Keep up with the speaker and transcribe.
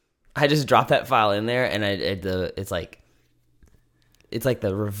I just drop that file in there, and it's like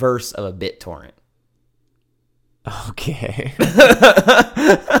the reverse of a BitTorrent. Okay.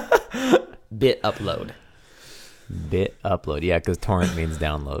 Bit upload. Bit upload. Yeah, because torrent means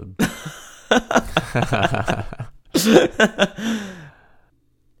download.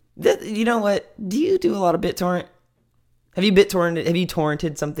 You know what? Do you do a lot of BitTorrent? Have you BitTorrented? Have you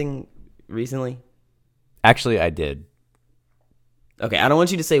torrented something recently? Actually, I did. Okay, I don't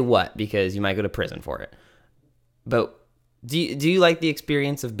want you to say what because you might go to prison for it. But do you like the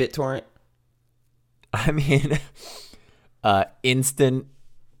experience of BitTorrent? I mean, instant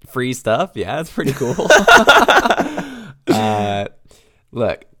free stuff. Yeah, it's pretty cool.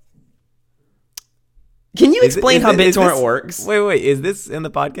 Look. Can you explain how BitTorrent works? Wait. Is this in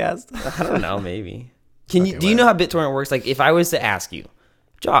the podcast? I don't know. Maybe. Do you know how BitTorrent works? Like, if I was to ask you,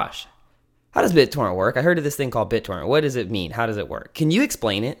 Josh, how does BitTorrent work? I heard of this thing called BitTorrent. What does it mean? How does it work? Can you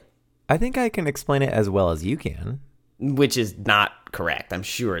explain it? I think I can explain it as well as you can. Which is not correct. I'm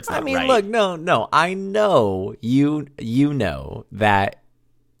sure it's not right. I mean, look, no. I know you know that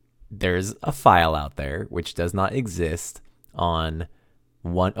there's a file out there which does not exist on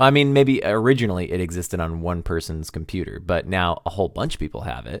one. I mean, maybe originally it existed on one person's computer, but now a whole bunch of people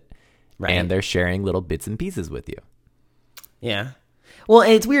have it, right? And they're sharing little bits and pieces with you. Yeah. Well,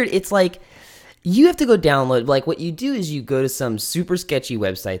 and it's weird. It's like you have to go download. Like, what you do is you go to some super sketchy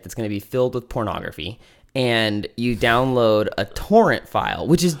website that's going to be filled with pornography, and you download a torrent file,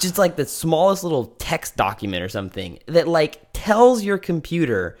 which is just like the smallest little text document or something that like tells your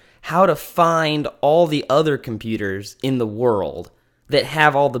computer how to find all the other computers in the world that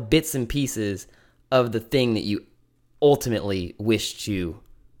have all the bits and pieces of the thing that you ultimately wish to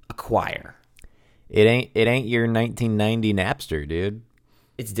acquire. It ain't your 1990 Napster, dude.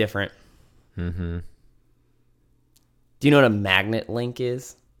 It's different. Mm-hmm. Do you know what a magnet link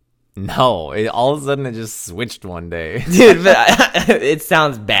is? No, all of a sudden it just switched one day. Dude, but it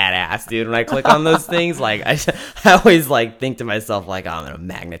sounds badass, dude. When I click on those things, like I always like think to myself, like, oh, I'm gonna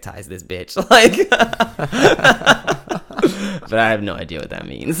magnetize this bitch, like. But I have no idea what that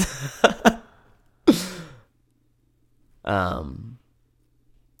means.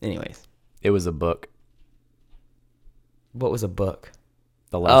 Anyways, it was a book. What was a book?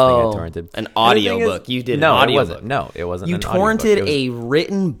 The last thing I torrented. An audio book. You did an audio book. No, it wasn't. You torrented a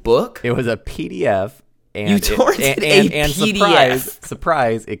written book? It was a PDF. And you torrented a PDF.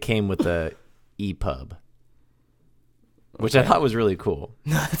 Surprise, it came with the EPUB. Which I thought was really cool.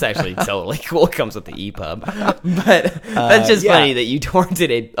 That's actually totally cool. It comes with the EPUB. But that's just funny that you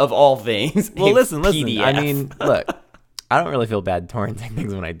torrented of all things. Well, listen. I mean, look, I don't really feel bad torrenting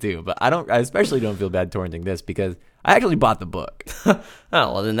things when I do, but I especially don't feel bad torrenting this because I actually bought the book.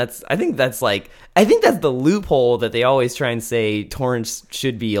 Oh, well, then I think that's the loophole that they always try and say torrents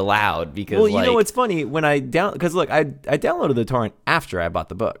should be allowed because. Well, you know what's funny when because look, I downloaded the torrent after I bought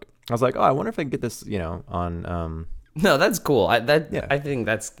the book. I was like, oh, I wonder if I can get this, on. No, that's cool. I think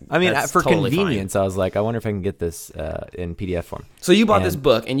that's. I mean, that's for totally convenience, fine. I was like, I wonder if I can get this in PDF form. So you bought this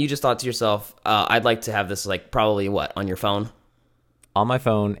book, and you just thought to yourself, I'd like to have this, like, probably what, on your phone? On my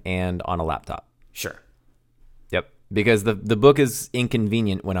phone and on a laptop. Sure. Yep, because the book is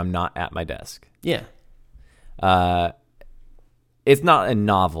inconvenient when I'm not at my desk. Yeah. It's not a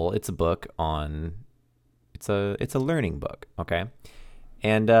novel. It's a book on. It's a learning book. Okay,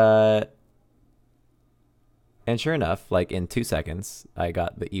 and sure enough, like in 2 seconds, I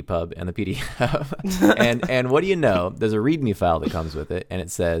got the EPUB and the PDF. and what do you know? There's a README file that comes with it, and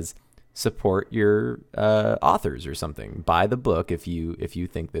it says support your authors or something. Buy the book if you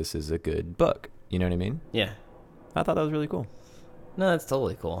think this is a good book. You know what I mean? Yeah. I thought that was really cool. No, that's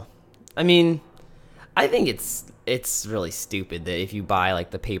totally cool. I mean, I think it's really stupid that if you buy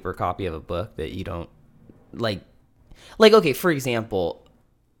like the paper copy of a book that you don't like okay, for example,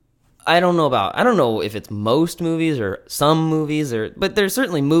 I don't know if it's most movies or some movies but there's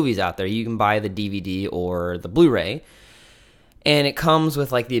certainly movies out there you can buy the DVD or the Blu-ray and it comes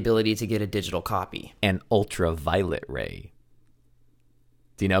with like the ability to get a digital copy. An ultraviolet ray.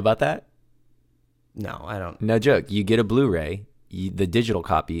 Do you know about that? No, I don't. No joke. You get a Blu-ray, the digital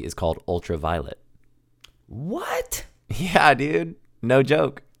copy is called ultraviolet. What? Yeah, dude. No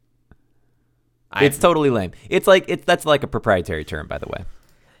joke. It's totally lame. That's like a proprietary term, by the way.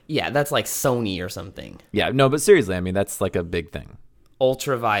 Yeah, that's like Sony or something. Yeah, no, but seriously, I mean, that's like a big thing.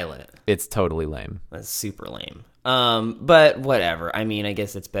 Ultraviolet. It's totally lame. That's super lame. But whatever. I mean, I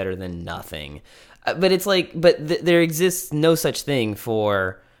guess it's better than nothing. But it's like, there exists no such thing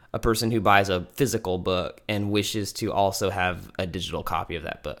for a person who buys a physical book and wishes to also have a digital copy of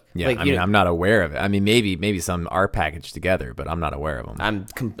that book. Yeah, I mean, I'm not aware of it. I mean, maybe some are packaged together, but I'm not aware of them.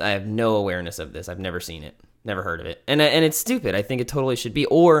 I have no awareness of this. I've never seen it, never heard of it, and it's stupid. I think it totally should be,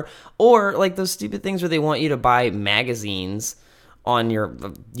 or like those stupid things where they want you to buy magazines on your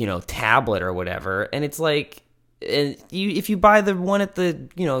tablet or whatever, and it's like, if you buy the one at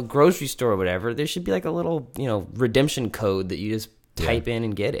the grocery store or whatever, there should be like a little redemption code that you just type in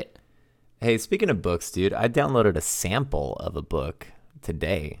and get it. Hey, speaking of books, dude, I downloaded a sample of a book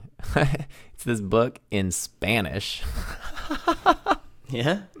today. It's this book in Spanish.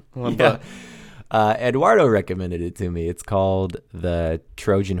 Yeah? What Yeah. book? Eduardo recommended it to me. It's called The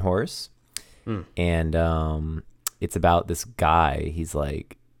Trojan Horse. And it's about this guy. He's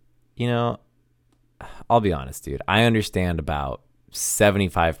like, I'll be honest, dude. I understand about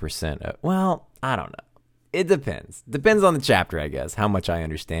 75% of, well, I don't know. It depends. Depends on the chapter, I guess, how much I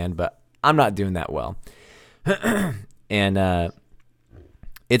understand, but I'm not doing that well. And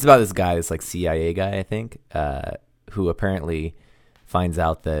it's about this guy, this like CIA guy, I think, who apparently finds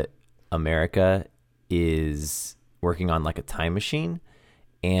out that America is working on like a time machine,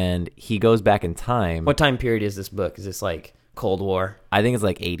 and he goes back in time. What time period is this book? Is this like Cold War? I think it's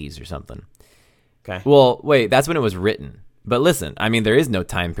like 80s or something. Okay. Well, wait, that's when it was written. But listen, I mean, there is no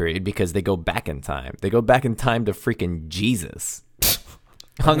time period because they go back in time. They go back in time to freaking Jesus.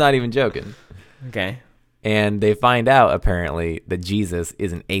 I'm not even joking. Okay. And they find out, apparently, that Jesus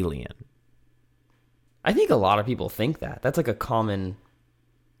is an alien. I think a lot of people think that. That's like a common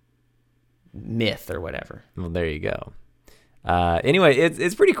myth or whatever. Well, there you go. Anyway,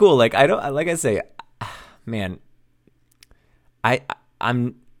 it's pretty cool. Like, like I say, man,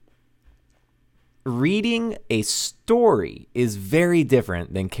 I'm reading a story is very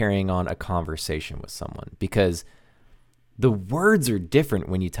different than carrying on a conversation with someone, because the words are different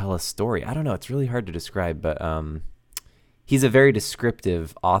when you tell a story. I don't know. It's really hard to describe, but he's a very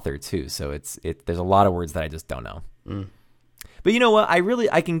descriptive author too. So there's a lot of words that I just don't know. But you know what?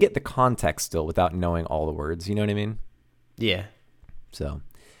 I can get the context still without knowing all the words. You know what I mean? Yeah. So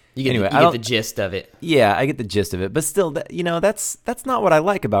You get, Anyway, you get the gist of it. yeah, I get the gist of it, but still, that's not what I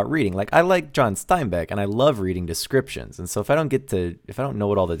like about reading. Like, I like John Steinbeck, and I love reading descriptions. And so if I don't know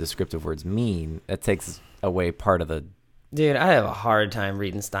what all the descriptive words mean, that takes away part of the. Dude, I have a hard time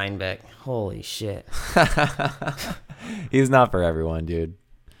reading Steinbeck. Holy shit. He's not for everyone, dude.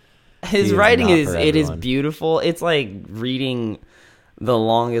 His is writing not is for it is everyone. beautiful. It's like reading the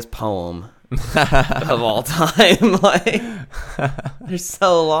longest poem of all time. Like, they're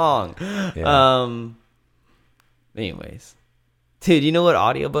so long. Yeah. Anyways, dude, you know what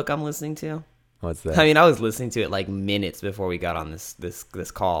audiobook I'm listening to? What's that? I mean, I was listening to it like minutes before we got on this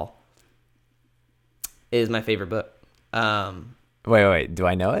call. It is my favorite book. Wait. Do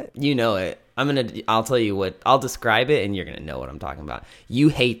I know it? You know it. I'll tell you what, I'll describe it and you're going to know what I'm talking about. You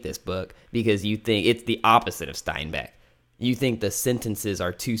hate this book because you think it's the opposite of Steinbeck. You think the sentences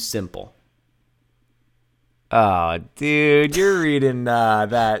are too simple. Oh, dude, you're reading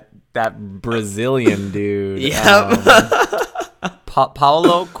that Brazilian dude. Yep.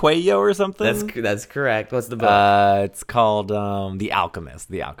 Paulo Coelho or something? That's correct. What's the book? It's called The Alchemist.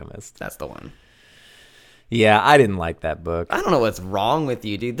 The Alchemist. That's the one. Yeah, I didn't like that book. I don't know what's wrong with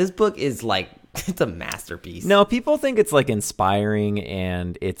you, dude. This book is like, it's a masterpiece. No, people think it's like inspiring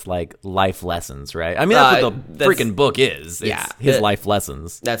and it's like life lessons, right? I mean, that's what the freaking book is. It's his life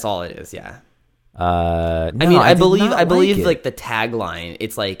lessons. That's all it is, yeah. No, I mean, I did believe not like the tagline,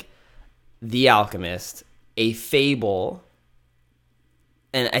 it's like The Alchemist, a fable,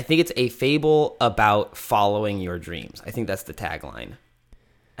 and I think it's a fable about following your dreams. I think that's the tagline.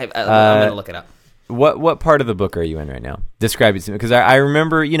 I'm gonna look it up. What part of the book are you in right now? Describe it to me, because I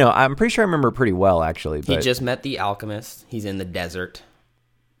remember, I'm pretty sure I remember pretty well, actually. But He just met the alchemist. He's in the desert.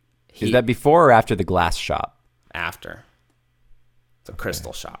 is that before or after the glass shop? After? It's a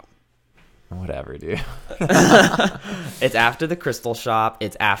crystal shop. Whatever, dude. It's after the crystal shop.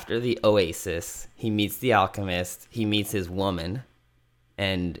 It's after the oasis. He meets the alchemist. He meets his woman,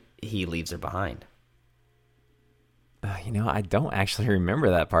 and he leaves her behind. I don't actually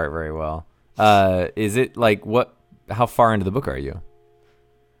remember that part very well. Is it like what? How far into the book are you?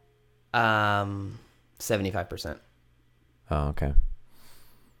 75%. Oh, okay.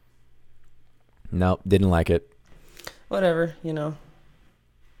 Nope, didn't like it. Whatever,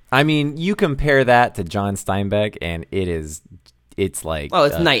 I mean, you compare that to John Steinbeck, and it's like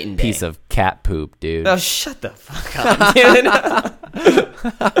it's night and day. piece of cat poop, dude. Oh, shut the fuck up, dude.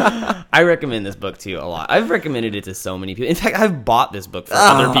 I recommend this book to you a lot. I've recommended it to so many people. In fact, I've bought this book for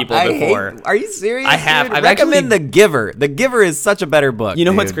other people before. Are you serious? I have. Dude, I've recommend The Giver. The Giver is such a better book. You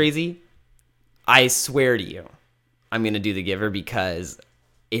know dude. what's crazy? I swear to you, I'm gonna do The Giver because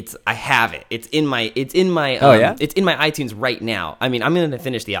I have it. It's in my it's in my iTunes right now. I mean, I'm gonna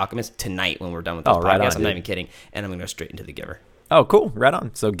finish The Alchemist tonight when we're done with this podcast. Right on, I'm not even kidding, and I'm gonna go straight into The Giver. Oh, cool. Right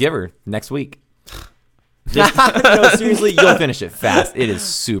on. So Giver next week. No, seriously, you'll finish it fast. It is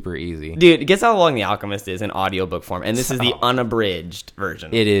super easy. Dude, guess how long The Alchemist is in audiobook form, and this is the unabridged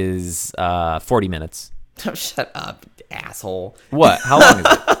version. It is 40 minutes. Oh, shut up, asshole. What? How long is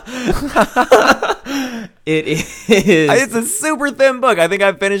it? It is. It's a super thin book. I think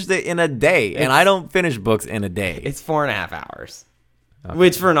I finished it in a day, and I don't finish books in a day. It's 4.5 hours,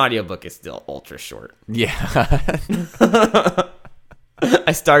 which for an audiobook is still ultra short. Yeah.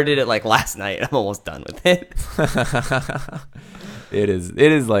 I started it like last night. I'm almost done with it. It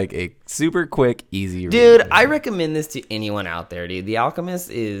is like a super quick, easy read. Dude, I recommend this to anyone out there, dude. The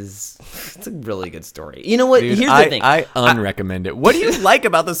Alchemist it's a really good story. You know what? Dude, Here's the thing. I unrecommend it. What do you like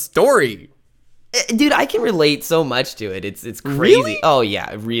about the story? Dude, I can relate so much to it. It's crazy. Really? Oh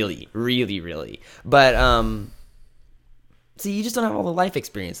yeah, really, really, really. But see, you just don't have all the life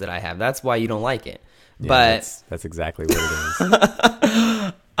experience that I have. That's why you don't like it. Yeah, but that's exactly what it is.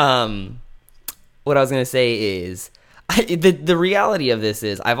 What I was gonna say is, the reality of this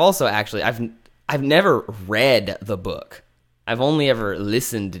is, I've never read the book. I've only ever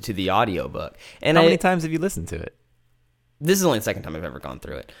listened to the audiobook. And How many times have you listened to it? This is only the second time I've ever gone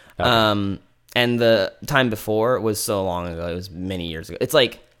through it. Okay. And the time before was so long ago. It was many years ago. It's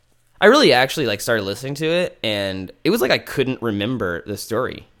like I really actually like started listening to it, and it was like I couldn't remember the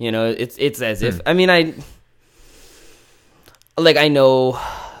story. You know, it's as if I mean I know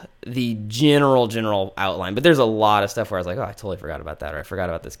the general outline, but there's a lot of stuff where I was like, oh, I totally forgot about that, or I forgot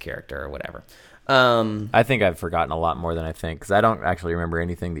about this character, or whatever. I think I've forgotten a lot more than I think, because I don't actually remember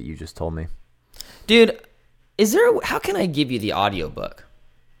anything that you just told me. Dude, how can I give you the audiobook?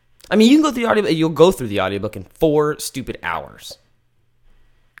 I mean, you can go through the audiobook. You'll go through the audiobook in 4 stupid hours.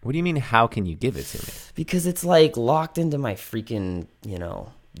 What do you mean, how can you give it to me? Because it's like locked into my freaking,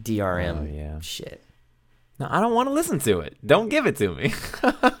 DRM shit. No, I don't want to listen to it. Don't give it to me.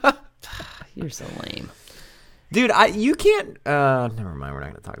 You're so lame. Dude, you can't never mind, we're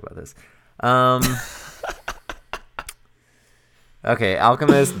not gonna talk about this. Okay,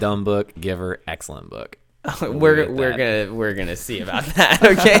 Alchemist, dumb book. Giver, excellent book. We're gonna see about that,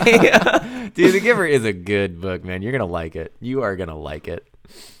 okay? Dude, The Giver is a good book, man. You're gonna like it. You are gonna like it.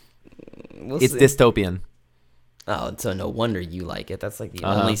 It's dystopian. Oh, so no wonder you like it. That's like the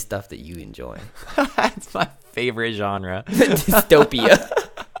only stuff that you enjoy. It's my favorite genre. Dystopia.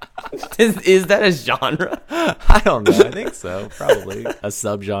 Is that a genre? I don't know. I think so. Probably a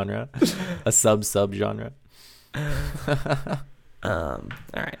subgenre, a sub-subgenre. All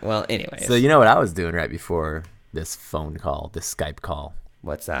right. Well, anyways. So you know what I was doing right before this phone call, this Skype call?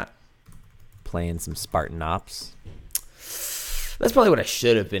 What's that? Playing some Spartan Ops. That's probably what I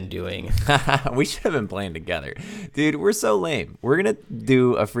should have been doing. We should have been playing together. Dude, we're so lame. We're going to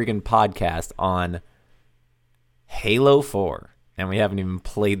do a freaking podcast on Halo 4, and we haven't even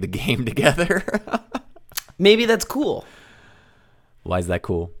played the game together. Maybe that's cool. Why is that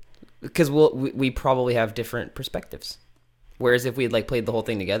cool? Because we probably have different perspectives. Whereas if we had played the whole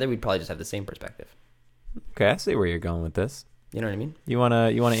thing together, we'd probably just have the same perspective. Okay, I see where you're going with this. You know what I mean? You wanna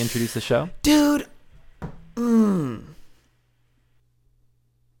introduce the show? Dude.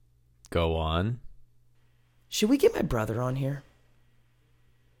 Go on. Should we get my brother on here?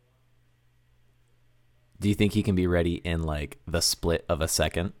 Do you think he can be ready in the split of a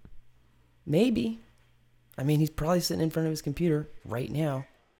second? Maybe. I mean, he's probably sitting in front of his computer right now.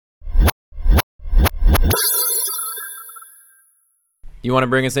 You want to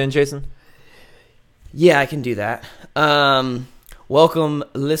bring us in, Jason? Yeah, I can do that. Welcome,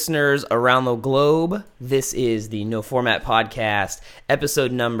 listeners around the globe. This is the No Format Podcast,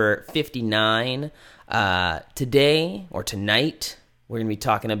 episode number 59. Today, or tonight, we're going to be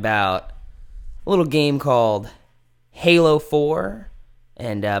talking about a little game called Halo 4.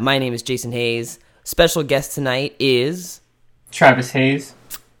 And my name is Jason Hayes. Special guest tonight is Travis Hayes.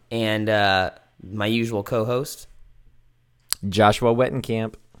 And my usual co-host, Joshua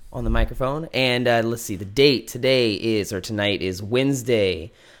Wettenkamp, on the microphone. And let's see, the date tonight is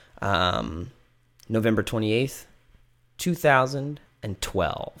Wednesday, November 28th,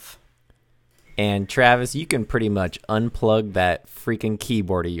 2012. And Travis, you can pretty much unplug that freaking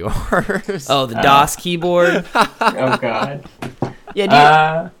keyboard of yours. Oh, the DOS keyboard? Oh, God.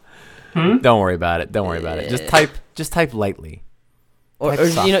 Yeah, dude. Don't worry about it. Just type lightly. or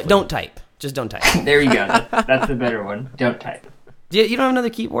softly. don't type. Just don't type. There you go. That's the better one. Don't type. You don't have another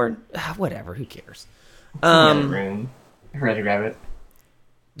keyboard? Whatever. Who cares? In the other room. I'd rather grab it.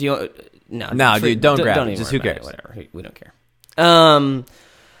 Do you? No, No, dude, don't grab it. even Just worry who about it. cares? Whatever. We don't care.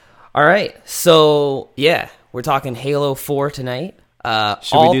 All right. So yeah, we're talking Halo 4 tonight.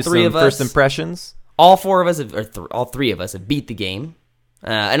 Should all we do three some of us, first impressions? all four of us, all three of us have beat the game.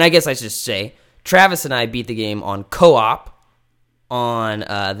 And I guess I should say, Travis and I beat the game on co-op on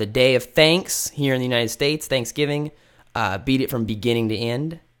the day of thanks here in the United States, Thanksgiving. Beat it from beginning to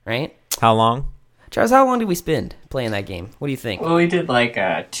end, right? How long? Travis, how long did we spend playing that game? What do you think? Well, we did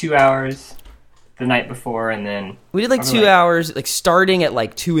like 2 hours the night before, and then We did like probably 2 hours, like starting at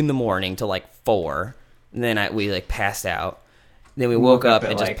like 2 a.m. to like 4. And then we like passed out. Then we woke up at,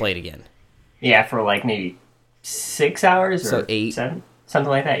 and just like, played again. yeah, for like maybe 6 hours or So 8. 7, something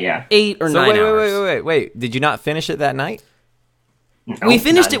like that. Yeah. 8 or So 9 wait, hours. wait. Did you not finish it that night? We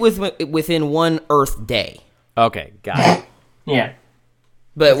finished it within 1 Earth day. Okay, got it. Yeah.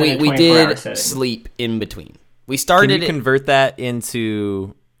 But Within a we 24-hour did setting. sleep in between. We Can started you it. convert that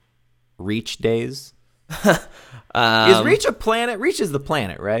into Reach days? Is Reach a planet? Reach is the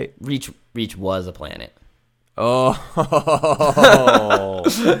planet, right? Reach was a planet. Oh.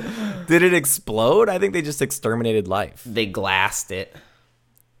 Did it explode? I think they just exterminated life. They glassed it.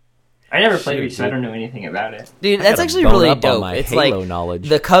 I never played Shoot, Reach, so I dude. don't know anything about it. Dude, that's gotta actually bone really up on dope. my It's Halo like knowledge.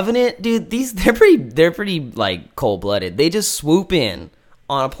 the Covenant, dude. They're pretty like cold-blooded. They just swoop in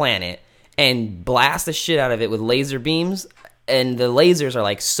on a planet and blast the shit out of it with laser beams, and the lasers are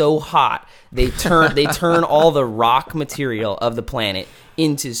like so hot they turn all the rock material of the planet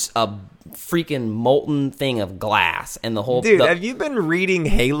into a freaking molten thing of glass, and the whole Dude, have you been reading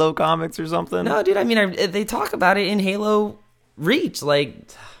Halo comics or something? No, dude. I mean, they talk about it in Halo Reach. Like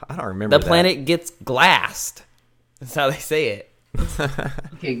I don't remember the that. planet gets glassed. That's how they say it.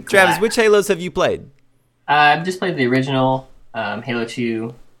 Okay, Travis, glad. which Halos have you played? I've just played the original, Halo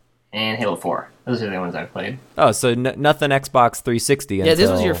 2, and Halo 4. Those are the ones I've played. Oh, so nothing Xbox 360. Yeah, this was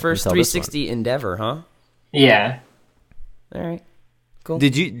until- your first until this one. 360 endeavor, huh? Yeah. All right. Cool.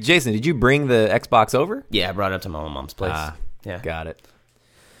 Did you, Jason? Did you bring the Xbox over? Yeah, I brought it up to my mom's place. Yeah. Got it.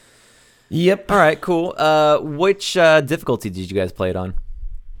 Yep. All right, cool. Which difficulty did you guys play it on?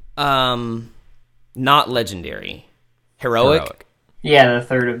 Not legendary. Heroic. Yeah, the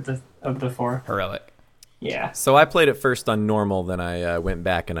third of the 4. Heroic. Yeah. So I played it first on normal, then I went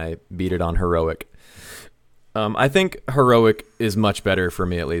back and I beat it on heroic. I think heroic is much better for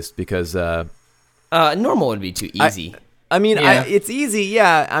me, at least, because Normal would be too easy. I mean, Yeah. it's easy.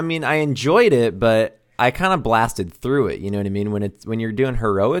 Yeah, I mean, I enjoyed it, but I kind of blasted through it. You know what I mean? When you're doing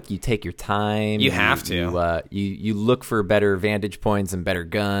heroic, you take your time. You have to. You look for better vantage points and better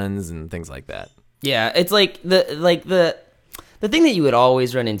guns and things like that. Yeah, it's like the thing that you would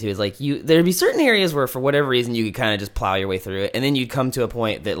always run into is like there'd be certain areas where for whatever reason you could kind of just plow your way through it, and then you'd come to a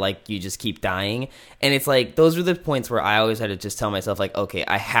point that like you just keep dying, and it's like those were the points where I always had to just tell myself like, okay,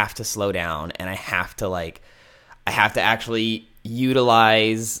 I have to slow down, and I have to actually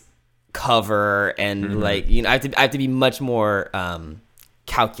utilize cover, and like I have to be much more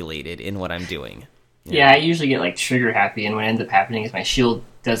calculated in what I'm doing. Yeah, I usually get like trigger happy, and what ends up happening is my shield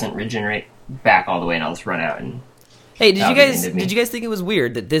doesn't regenerate back all the way, and I'll just run out. And Hey, did That'll you be guys the end of me. did you guys think it was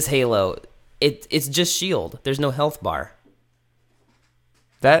weird that this Halo it's just shield? There's no health bar.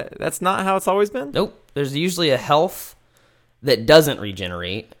 That's not how it's always been. Nope. There's usually a health that doesn't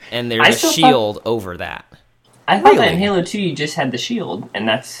regenerate, and there's I a still shield over that. I thought that in Really? Halo 2 you just had the shield, and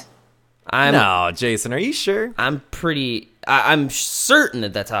that's No, Jason, are you sure? I'm I'm certain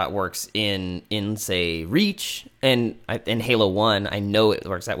that that's how it works in say Reach and in Halo 1. I know it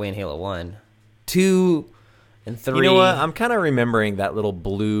works that way in Halo 1. 2 and 3. You know what? I'm kind of remembering that little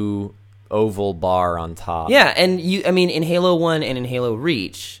blue oval bar on top. Yeah, and in Halo 1 and in Halo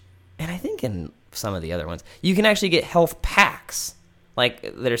Reach, and I think in some of the other ones, you can actually get health packs.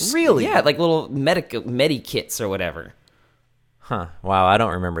 Like there's Really? Yeah, like little medi kits or whatever. Huh. Wow, I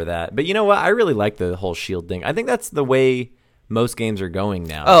don't remember that. But you know what? I really like the whole shield thing. I think that's the way most games are going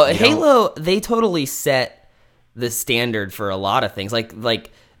now. Oh, You don't- Halo, they totally set the standard for a lot of things. Like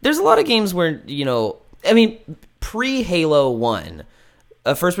there's a lot of games where, pre-Halo 1,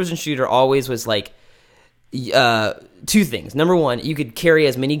 a first-person shooter always was like two things. Number one, you could carry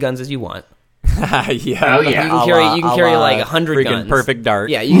as many guns as you want. yeah. Oh, yeah. You can carry like 100 freaking guns. Perfect Dart.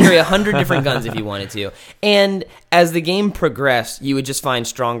 Yeah, you can carry 100 different guns if you wanted to. And as the game progressed, you would just find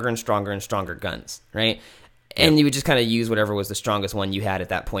stronger and stronger and stronger guns, right? And you would just kind of use whatever was the strongest one you had at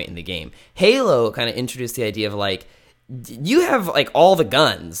that point in the game. Halo kind of introduced the idea of like, you have like all the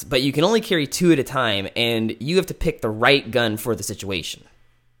guns, but you can only carry 2 at a time, and you have to pick the right gun for the situation.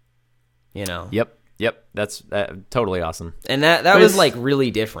 You know. Yep. That's totally awesome. And that But was it's- like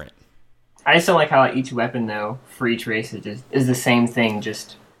really different. I just don't like how like, each weapon though for each race is the same thing,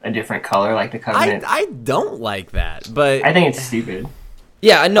 just a different color, like the Covenant. I don't like that, but I think it's stupid.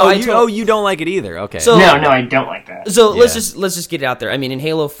 Yeah, no, you don't like it either. Okay. So- No, I don't like that. So let's Yeah. just get it out there. I mean, in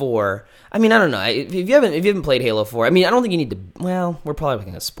Halo 4, I mean, I don't know. If you haven't played Halo 4, I mean, I don't think you need to. Well, we're probably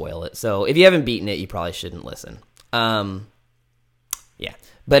going to spoil it. So if you haven't beaten it, you probably shouldn't listen. Yeah.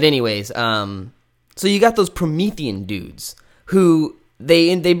 But anyways, so you got those Promethean dudes who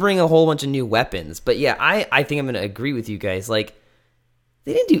they bring a whole bunch of new weapons. But yeah, I think I'm going to agree with you guys. Like,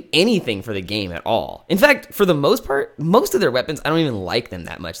 they didn't do anything for the game at all. In fact, for the most part, most of their weapons, I don't even like them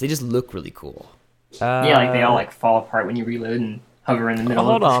that much. They just look really cool. Yeah, like they all like fall apart when you reload and hover in the middle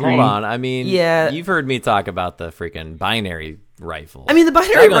of the screen. Hold on. I mean, Yeah. you've heard me talk about the freaking binary rifle. I mean, the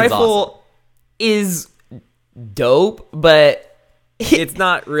binary That gun's rifle is dope, but it's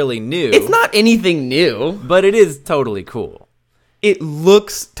not really new. it's not anything new. but it is totally cool. It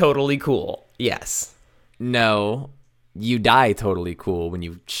looks totally cool. Yes. No, you die totally cool when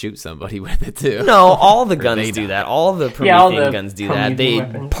you shoot somebody with it too. No, all the guns they do die. that. All the Promethean Yeah, all the guns do that. Promethean They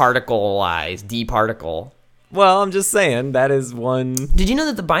weapons. particle-ize, departicle. Well, I'm just saying that is one. Did you know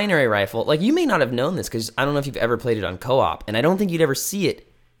that the binary rifle, like, you may not have known this because I don't know if you've ever played it on co-op, and I don't think you'd ever see it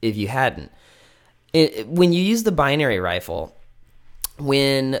if you hadn't. When you use the binary rifle,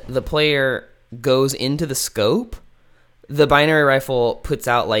 when the player goes into the scope, the binary rifle puts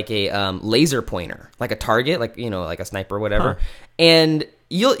out like a laser pointer, like a target, like, you know, like a sniper or whatever, and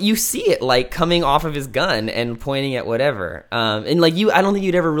you see it like coming off of his gun and pointing at whatever. And like I don't think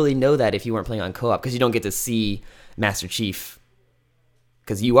you'd ever really know that if you weren't playing on co-op because you don't get to see Master Chief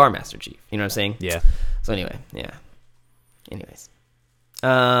because you are Master Chief. You know what I'm saying? Yeah. So anyway, yeah. Anyways,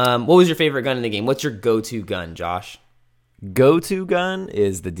 what was your favorite gun in the game? What's your go-to gun, Josh? Go-to gun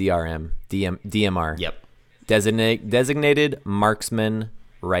is the DMR. Yep. Designated marksman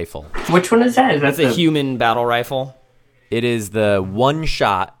rifle. Which one is that? Is that That's a human battle rifle. It is the one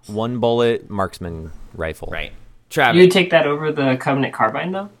shot, one bullet marksman rifle. Right. You Travis. would take that over the Covenant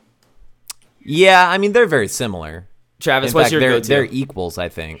carbine though? Yeah, I mean they're very similar. Travis, In what's fact, your go-to? they're equals, I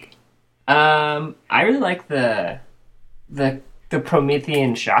think. I really like the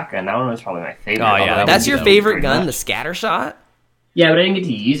Promethean shotgun. That one was probably my favorite. Oh, yeah, Although I that That's would your be favorite pretty gun, much. the scatter shot? Yeah, but I didn't get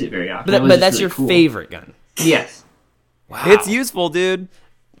to use it very often. It But was just that's really your cool. favorite gun. Yes. Wow. It's useful, dude.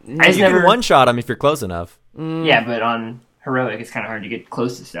 I just You never. can one shot them if you're close enough. Yeah, but on heroic, it's kind of hard to get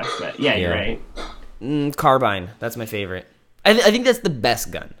close to stuff. But yeah, you're Yeah. right. Carbine. That's my favorite. I think that's the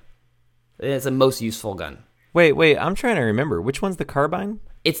best gun. It's the most useful gun. Wait, I'm trying to remember. Which one's the carbine?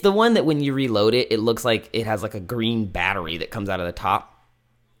 It's the one that when you reload it, it looks like it has like a green battery that comes out of the top.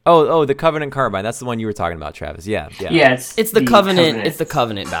 Oh, the Covenant carbine. That's the one you were talking about, Travis. Yeah. Yeah, It's the Covenant. It's the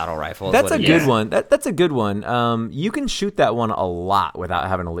Covenant battle rifle. is That's what a it good is. one. That's a good one. You can shoot that one a lot without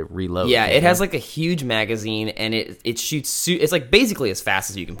having to reload. Yeah, can't it you? has like a huge magazine, and it shoots. It's like basically as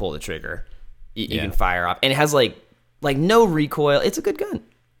fast as you can pull the trigger. You Yeah. can fire off, and it has like no recoil. It's a good gun.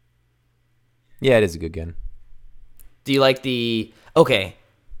 Yeah, it is a good gun. Do you like the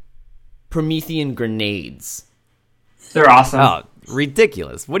Promethean grenades? They're awesome. Oh,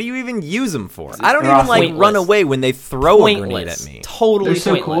 ridiculous! What do you even use them for? I don't They're even like pointless. run away when they throw a grenade Pointless. at me. Totally They're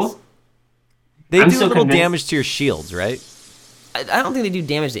so pointless. cool. They I'm do a so little convinced- damage to your shields, right? I don't think they do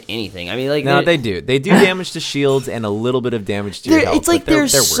damage to anything. I mean, like No, they do. They do damage to shields and a little bit of damage to your health. it's like but they're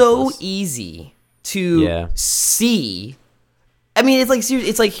so worthless. easy to Yeah. see. I mean,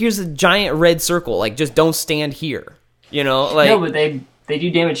 it's like here's a giant red circle. Like, just don't stand here. You know, like No, but they do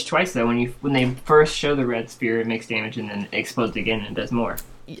damage twice though. When they first show the red spear, it makes damage and then it explodes again and does more.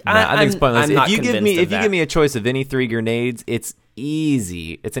 I think it's pointless. I'm not If you give convinced of that. me a choice of any 3 grenades, it's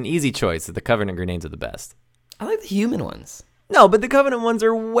easy. It's an easy choice. The Covenant grenades are the best. I like the human ones. No, but the Covenant ones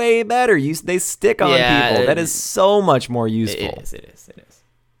are way better. They stick on Yeah, people. That is so much more It useful. is. It is.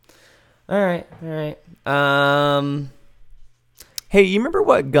 All right. Hey, you remember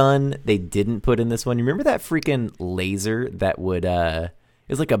what gun they didn't put in this one? You remember that freaking laser that would it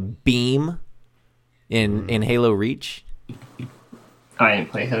was like a beam in Halo Reach? I didn't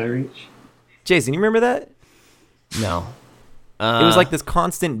play Halo Reach. Jason, you remember that? No. It was like this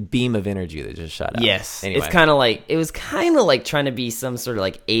constant beam of energy that just shot out. Yes, Anyway. it's kind of like trying to be some sort of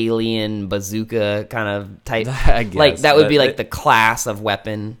like alien bazooka kind of type. I guess, like that would be but like the class of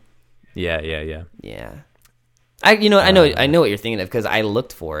weapon. Yeah. Yeah. I know what you're thinking of because I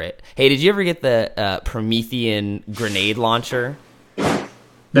looked for it. Hey, did you ever get the Promethean grenade launcher?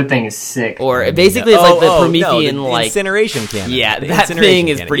 That thing is sick. Or basically, it's like the Promethean, the like incineration cannon. yeah, The that incineration thing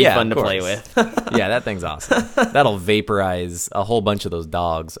is cannon. pretty Yeah, fun of to play course. with. Yeah, that thing's awesome. That'll vaporize a whole bunch of those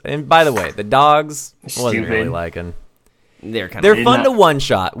dogs. And by the way, the dogs wasn't really Stupid. liking. They're kind They're of fun not- to one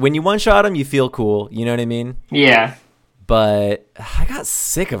shot. When you one shot them, you feel cool. You know what I mean? Yeah. But I got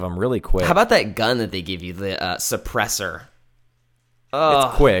sick of them really quick. How about that gun that they give you, the suppressor? It's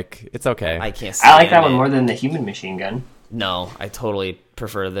Oh, quick. It's okay. I can't. I like that stand one it. more than the human machine gun. No, I totally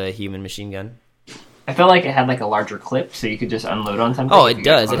prefer the human machine gun. I felt like it had like a larger clip, so you could just unload on something. Oh, if it you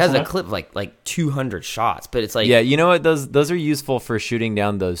got does. It close has a enough. clip like 200 shots, but it's like Yeah, you know what? Those are useful for shooting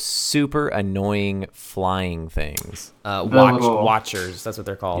down those super annoying flying things. little- watchers. That's what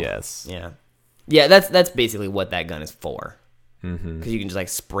they're called. Yes. Yeah. That's basically what that gun is for. Because you can just like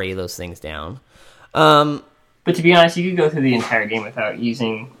spray those things down. But to be honest, you could go through the entire game without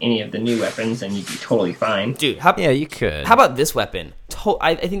using any of the new weapons, and you'd be totally fine. Dude, Yeah, you could. how about this weapon?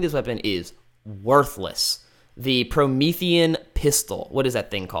 I think this weapon is worthless. The Promethean pistol. What is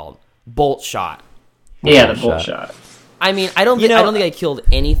that thing called? Bolt shot. Yeah, the bolt shot. I mean, I don't You think know- I killed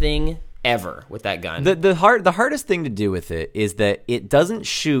anything ever with that gun. The hardest thing to do with it is that it doesn't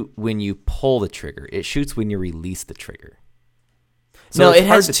shoot when you pull the trigger. It shoots when you release the trigger. So no, it's it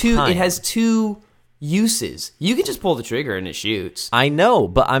hard has to two. time. It has two uses. You can just pull the trigger and it shoots. I know,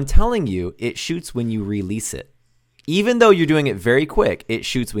 but I'm telling you, it shoots when you release it. Even though you're doing it very quick, it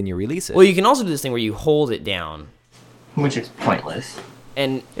shoots when you release it. Well, you can also do this thing where you hold it down Which is pointless.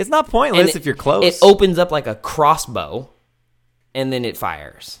 and It's not and pointless if you're close. It opens up like a crossbow, and then it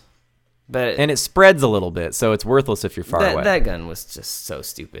fires. But and it spreads a little bit, so it's worthless if you're far away. that gun was just so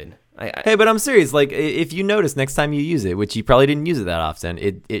stupid. Hey, but I'm serious. Like, if you notice next time you use it, which you probably didn't use it that often,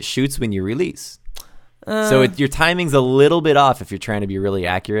 it shoots when you release. So your timing's a little bit off if you're trying to be really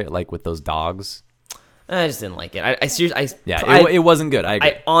accurate, like with those dogs. I just didn't like it. I seriously, Yeah, it wasn't good. I agree.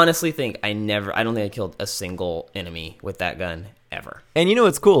 I honestly think I don't think I killed a single enemy with that gun ever. And you know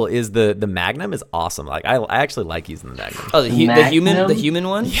what's cool is the Magnum is awesome. Like I actually like using the Magnum. Oh, the Magnum? human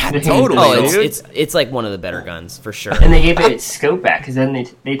one. Yeah, The totally. Oh, dude. it's like one of the better guns for sure. And they gave it its scope back, because then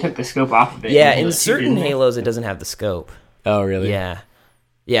they took the scope off of it. Yeah, Halo in 2, certain didn't they? Halos, it doesn't have the scope. Oh, really? Yeah,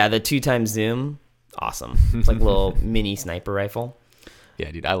 the 2x zoom, awesome. It's like a little mini sniper rifle.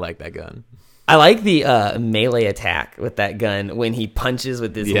 Yeah, dude, I like that gun. I like the melee attack with that gun when he punches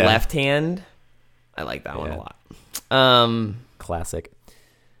with his Yeah. left hand. I like that one a Yeah. lot. Classic.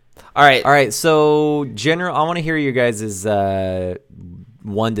 All right. All right, so general, I want to hear your guys'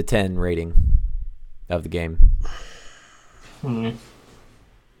 1 to 10 rating of the game.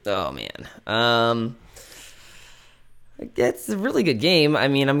 Oh man. It's a really good game. I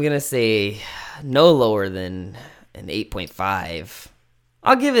mean, I'm gonna say no lower than an 8.5.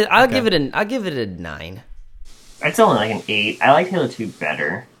 I'll give it a 9. It's only like an 8. I like Halo 2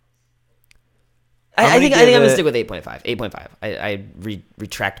 better. I think give I'm gonna it- stick with 8.5. 8.5. I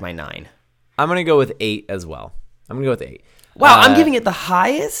retract my 9. I'm going to go with 8 as well. I'm going to go with 8. Wow, I'm giving it the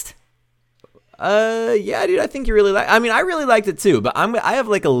highest. Yeah, dude, I think you really like. I mean, I really liked it too, but I have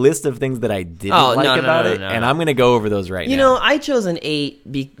like a list of things that I didn't Oh, like no, no, about no, it, no, and no. I'm gonna go over those right You now. know, I chose an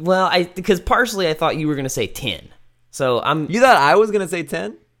 8 because partially I thought you were gonna say 10. So You thought I was gonna say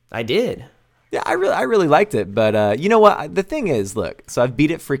 10? I did. Yeah, I really liked it, but you know what? The thing is, look, so I've beat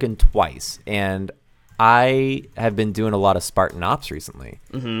it freaking twice, and I have been doing a lot of Spartan Ops recently,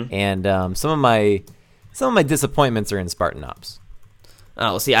 and some of my disappointments are in Spartan Ops.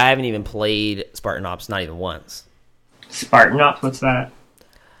 Oh, see, I haven't even played Spartan Ops, not even once. Spartan Ops, what's that?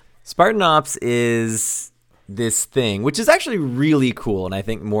 Spartan Ops is this thing, which is actually really cool, and I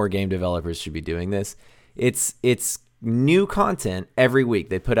think more game developers should be doing this. It's new content every week.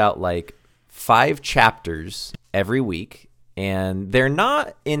 They put out like 5 chapters every week, and they're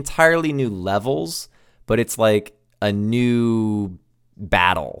not entirely new levels, but it's like a new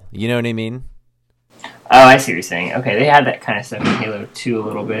battle. You know what I mean? Oh, I see what you're saying. Okay, they had that kind of stuff in Halo 2 a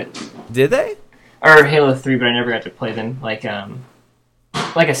little bit. Did they? Or Halo 3, but I never got to play them. Like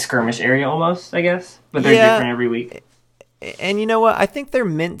a skirmish area almost, I guess. But they're Yeah. different every week. And you know what? I think they're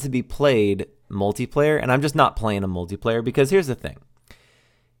meant to be played multiplayer, and I'm just not playing a multiplayer because here's the thing.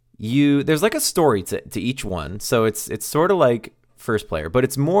 There's like a story to each one, so it's sort of like first player, but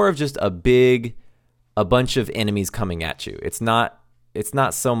it's more of just a bunch of enemies coming at you. It's not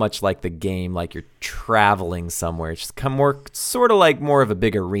so much like the game, like you're traveling somewhere. It's just sort of like more of a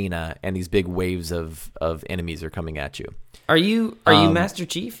big arena, and these big waves of enemies are coming at you. Are you Master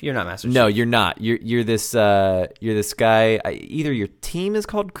Chief? You're not Master Chief. No, you're not. You're this guy. Either your team is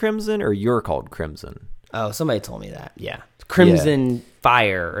called Crimson or you're called Crimson. Oh, somebody told me that. Yeah. Crimson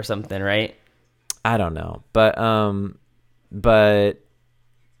Fire or something, right? I don't know, but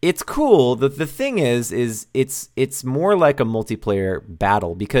It's cool. The thing is it's more like a multiplayer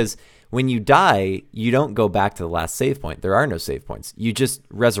battle because when you die, you don't go back to the last save point. There are no save points. You just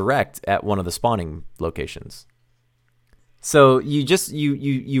resurrect at one of the spawning locations. So you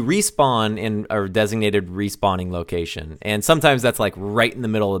respawn in a designated respawning location, and sometimes that's like right in the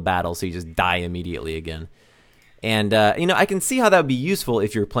middle of the battle, so you just die immediately again. And I can see how that would be useful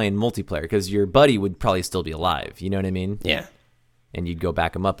if you're playing multiplayer because your buddy would probably still be alive. You know what I mean? Yeah. And you'd go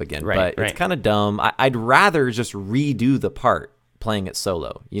back him up again. Right, But it's kind of dumb. I'd rather just redo the part playing it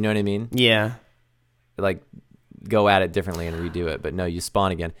solo. You know what I mean? Yeah. Like, go at it differently and redo it. But no, you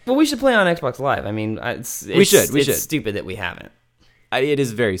spawn again. Well, we should play on Xbox Live. I mean, We should. It's stupid that we haven't. It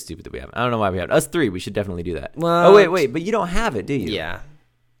is very stupid that we haven't. I don't know why we haven't. Us three, we should definitely do that. Well, wait. But you don't have it, do you? Yeah.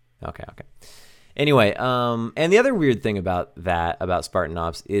 Okay. Anyway, and the other weird thing about Spartan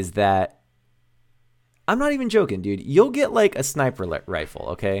Ops is that I'm not even joking, dude. You'll get like a sniper rifle,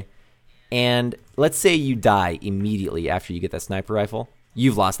 okay? And let's say you die immediately after you get that sniper rifle.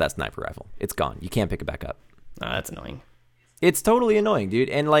 You've lost that sniper rifle. It's gone. You can't pick it back up. Oh, that's annoying. It's totally annoying, dude.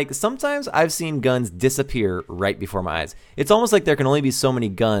 And like sometimes I've seen guns disappear right before my eyes. It's almost like there can only be so many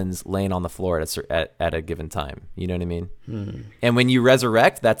guns laying on the floor at a given time. You know what I mean? And when you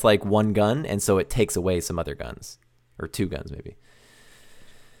resurrect, that's like one gun, and so it takes away some other guns or two guns maybe.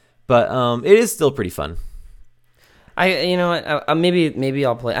 But it is still pretty fun. Maybe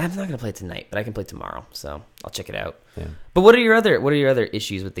I'll play. I'm not gonna play tonight, but I can play tomorrow, so I'll check it out. Yeah. But what are your other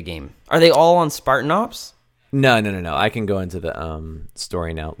issues with the game? Are they all on Spartan Ops? No. I can go into the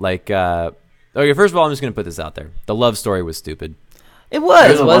story now. Like, okay, first of all, I'm just gonna put this out there. The love story was stupid. It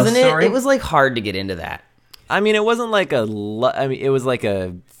was, a wasn't love it? story? It was like hard to get into that. I mean, it wasn't like it was like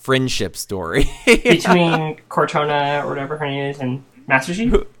a friendship story Between Cortana or whatever her name is and Master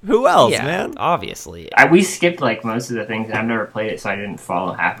Chief. Who else, Yeah, man? obviously. We skipped like most of the things, and I've never played it, so I didn't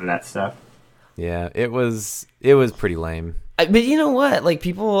follow half of that stuff. Yeah, it was pretty lame. But you know what? Like,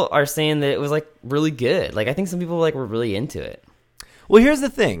 people are saying that it was like really good. Like, I think some people like were really into it. Well, here's the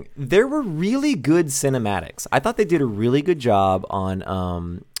thing. There were really good cinematics. I thought they did a really good job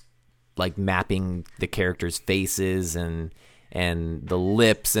on like mapping the characters' faces and the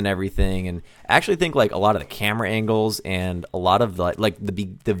lips and everything. And I actually think like a lot of the camera angles and a lot of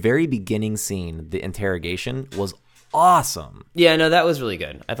the very beginning scene, the interrogation, was awesome. Yeah, no, that was really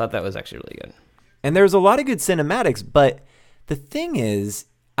good. I thought that was actually really good. And there was a lot of good cinematics, but the thing is,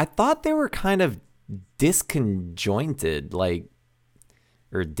 I thought they were kind of disjointed. Like,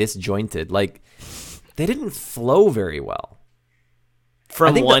 they didn't flow very well.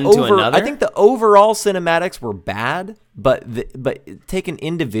 From one to another? I think the overall cinematics were bad, but taken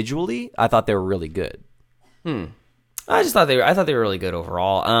individually, I thought they were really good. I thought they were really good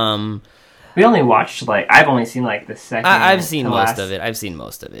overall. We only watched I've only seen like the second. I've seen to most last. of it. I've seen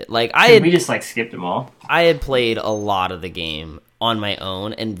most of it. We just skipped them all. I had played a lot of the game on my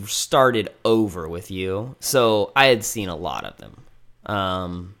own and started over with you, so I had seen a lot of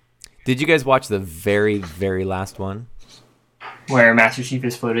them. Did you guys watch the very, very last one? Where Master Chief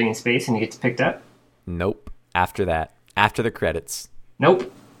is floating in space and he gets picked up? Nope. After that. After the credits.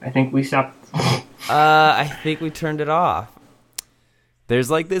 Nope. I think we stopped. I think we turned it off. There's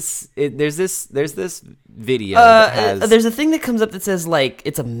like this. There's this video. That has, There's a thing that comes up that says like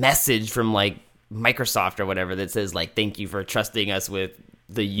it's a message from like Microsoft or whatever that says like thank you for trusting us with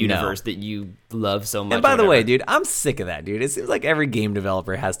the universe that you love so much. And by the way, dude, I'm sick of that, dude. It seems like every game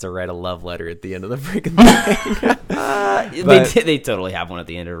developer has to write a love letter at the end of the freaking thing. They totally have one at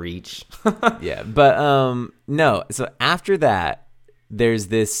the end of Reach. Yeah, but no. So after that, there's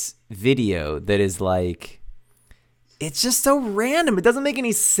this video that is like, it's just so random. It doesn't make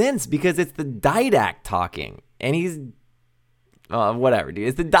any sense because it's the Didact talking, and he's whatever, dude.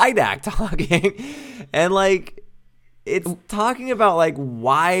 It's the Didact talking, and like it's talking about like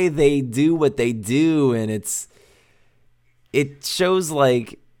why they do what they do, and it shows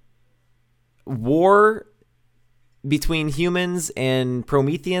like war between humans and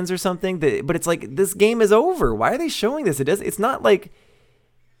Prometheans or something. But it's like this game is over. Why are they showing this? It's not like.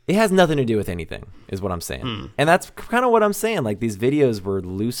 It has nothing to do with anything, is what I'm saying. And that's kind of what I'm saying. Like, these videos were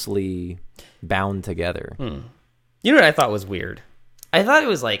loosely bound together. You know what I thought was weird? I thought it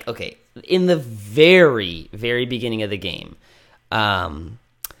was like, okay, in the very, very beginning of the game,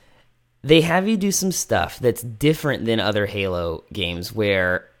 they have you do some stuff that's different than other Halo games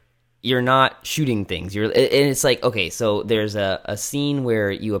where you're not shooting things. And it's like, okay, so there's a scene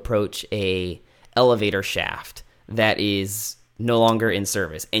where you approach a elevator shaft that is no longer in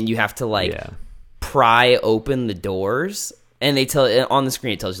service, and you have to pry open the doors And they tell on the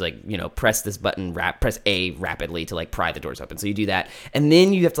screen, it tells you like, you know, press this button, press A rapidly to like pry the doors open. So you do that, and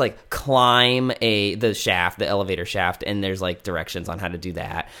then you have to like climb the elevator shaft, and there's like directions on how to do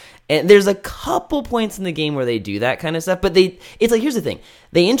that. And there's a couple points in the game where they do that kind of stuff, but it's like, here's the thing,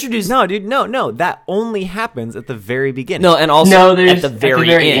 they introduce No, dude, no, that only happens at the very beginning. no, and also No, there's at the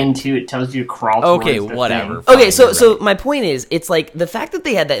very end too. It tells you to crawl. Okay, towards the whatever. thing. Okay, Fine, so you're so right. my point is, it's like the fact that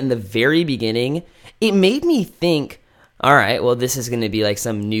they had that in the very beginning, it made me think, all right, well, this is going to be like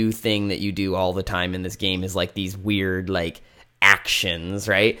some new thing that you do all the time in this game, is like these weird like actions,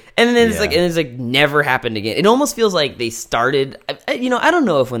 right? And then it's like never happened again. It almost feels like they started, you know, I don't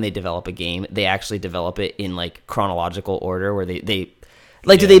know if when they develop a game, they actually develop it in like chronological order, where they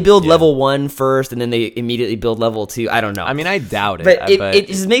like, do they build level 1 first and then they immediately build level 2? I don't know. I mean, I doubt it. But it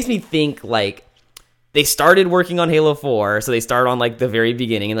just makes me think like they started working on Halo 4, so they start on like the very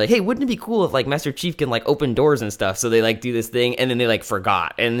beginning and like, hey, wouldn't it be cool if like Master Chief can like open doors and stuff? So they like do this thing, and then they like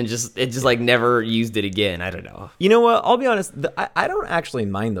forgot, and then it just like never used it again. I don't know. You know what? I'll be honest. I don't actually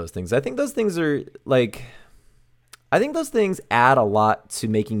mind those things. I think those things are like, I think those things add a lot to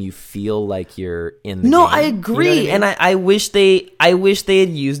making you feel like you're in the game. No, I agree, You know what I mean? and I wish they had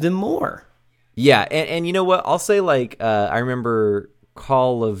used them more. Yeah, and you know what? I'll say like, I remember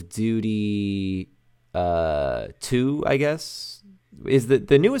Call of Duty 2, I guess. Is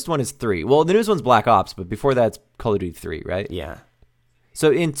the newest one is 3. Well, the newest one's Black Ops, but before that's Call of Duty 3, right? Yeah.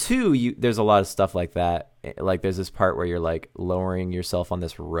 So in 2, there's a lot of stuff like that. Like there's this part where you're like lowering yourself on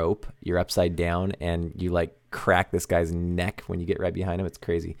this rope. You're upside down and you like crack this guy's neck when you get right behind him. It's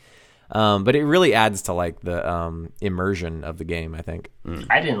crazy. But it really adds to like the immersion of the game, I think.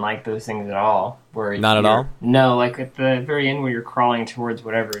 I didn't like those things at all. Not at all? No, like at the very end where you're crawling towards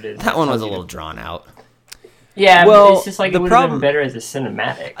whatever it is. That one was a tells you little to- drawn out. Yeah, Well, but it's just like the it would have problem- been better as a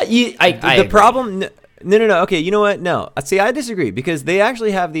cinematic. The The problem, no. Okay, you know what? No, see, I disagree because they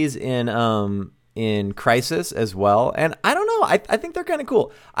actually have these in Crisis as well, and I don't know. I think they're kind of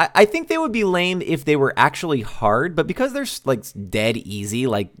cool. I think they would be lame if they were actually hard, but because they're like dead easy,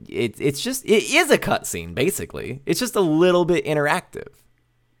 like it is a cutscene basically. It's just a little bit interactive.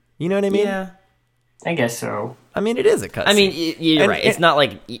 You know what I mean? Yeah. I guess so. I mean, it is a cutscene. I mean, you're And- right. It's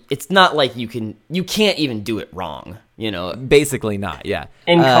not like you can't even do it wrong. You know. basically not. Yeah.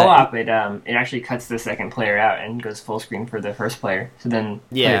 In co-op, it actually cuts the second player out and goes full screen for the first player. So then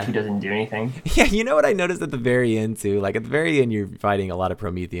Yeah. player 2 doesn't do anything. Yeah, you know what I noticed at the very end too? Like at the very end, you're fighting a lot of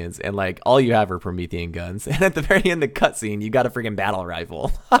Prometheans, and like all you have are Promethean guns. And at the very end, the cutscene, you got a freaking battle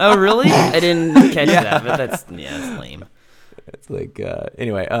rifle. Oh, really? I didn't catch that, but that's lame. It's like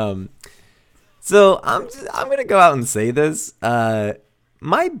anyway. So I'm gonna go out and say this.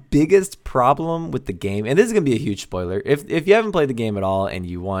 My biggest problem with the game, and this is gonna be a huge spoiler. If you haven't played the game at all and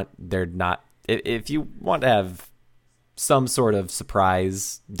you want if you want to have some sort of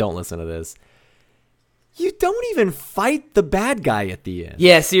surprise, don't listen to this. You don't even fight the bad guy at the end.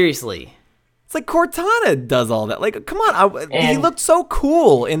 Yeah, seriously. It's like Cortana does all that. Like, come on, he And- looked so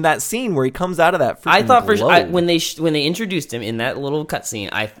cool in that scene where he comes out of that. I thought for globe. when they introduced him in that little cutscene,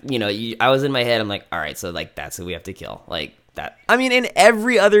 I was in my head. I'm like, all right, so like that's who we have to kill. Like that. I mean, in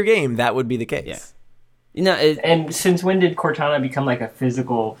every other game, that would be the case. Yeah. You know. And since when did Cortana become like a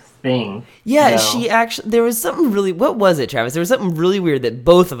physical thing? Yeah, No. she actually. There was something really. What was it, Travis? There was something really weird that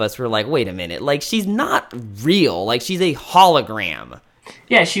both of us were like, wait a minute. Like she's not real. Like she's a hologram.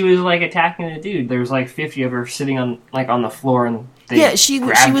 Yeah, she was like attacking the dude. There was like 50 of her sitting on the floor, and they Yeah, she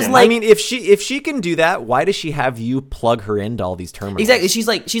grabbed was him. like- I mean, if she can do that, why does she have you plug her into all these terminals? Exactly. She's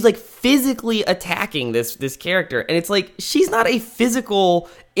like physically attacking this character, and it's like she's not a physical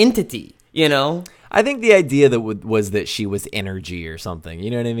entity. You know. I think the idea that was that she was energy or something.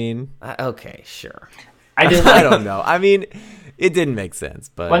 You know what I mean? Okay, sure. I did. I don't know. I mean, it didn't make sense.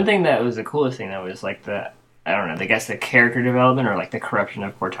 But One thing that was the coolest thing though was like I don't know, I guess the character development or like the corruption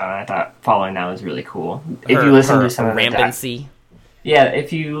of Cortana. I thought following that was really cool. If you listen to some of the rampancy.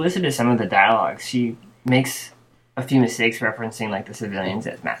 if you listen to some of the dialogues, she makes a few mistakes referencing like the civilians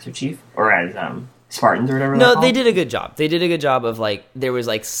as Master Chief or as Spartans or whatever. they're No, called. they did a good job. They did a good job of like there was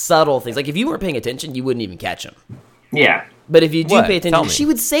like subtle things. Like if you weren't paying attention, you wouldn't even catch them. Yeah, But if you do What? pay Tell attention, me. she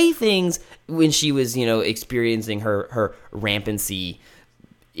would say things when she was, experiencing her rampancy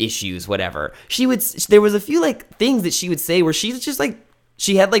issues, whatever. There was a few like things that she would say where she's just like,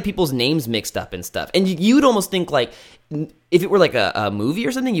 she had like people's names mixed up and stuff. And you'd almost think like, if it were like a movie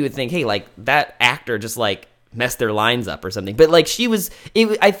or something, you would think, hey, like that actor just like messed their lines up or something. But like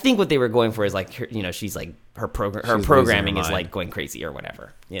I think what they were going for is like, she's like, her losing programming her is mind. like going crazy or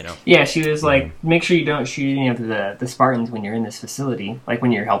whatever, yeah. She was like, make sure you don't shoot any of the Spartans when you're in this facility, like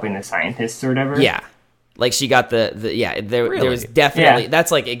when you're helping the scientists or whatever. Yeah. Like she got the there was Really? definitely Yeah.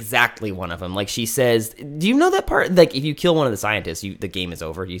 that's like exactly one of them. Like she says, do you know that part? Like if you kill one of the scientists, the game is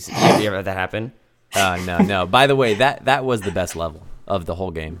over. You ever have that happen? No. By the way, that was the best level of the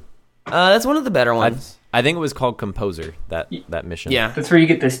whole game. That's one of the better ones. I think it was called Composer, that mission. Yeah, That's where you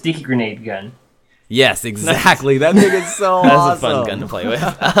get the sticky grenade gun. Yes, exactly. That thing is so that's awesome. a fun gun to play with.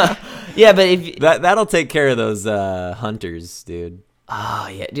 Yeah, but if That'll take care of those hunters, dude. oh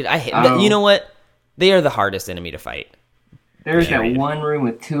yeah, dude, I hate. Oh. You know what? They are the hardest enemy to fight. There's Period. that one room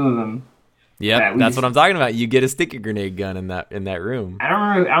with two of them. Yep, Yeah, we that's just- what I'm talking about. You get a sticky grenade gun in that room. I don't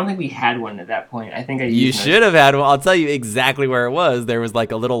remember. I don't think we had one at that point. I think I used You those. should have had one. I'll tell you exactly where it was. There was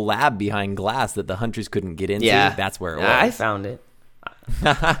like a little lab behind glass that the hunters couldn't get into. Yeah, That's where it was. I found it.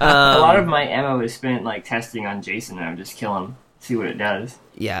 A lot of my ammo is spent like testing on Jason, and I would just kill him, see what it does.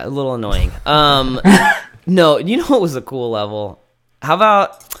 Yeah, a little annoying. No, you know what was a cool level? How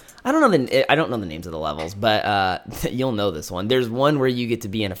about I don't know the names of the levels, but you'll know this one. There's one where you get to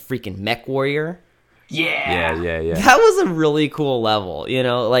be in a freaking mech warrior. Yeah. Yeah. That was a really cool level, you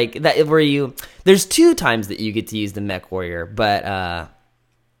know, like that where there's 2 times that you get to use the mech warrior, but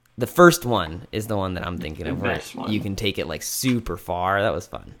the first one is the one that I'm thinking The of where best one. you can take it like super far. That was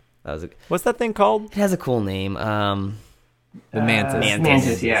fun. What's that thing called? It has a cool name. The Mantis.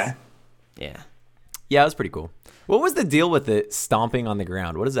 Mantis, yeah. Yeah. Yeah, it was pretty cool. What was the deal with it stomping on the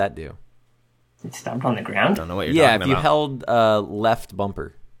ground? What does that do? It stomped on the ground. I don't know what you're Yeah, talking if you about. held left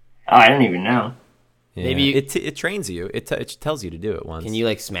bumper. Oh, I don't even know. Yeah. Maybe you- it trains you. It tells you to do it once. Can you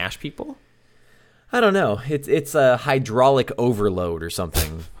like smash people? I don't know. It's a hydraulic overload or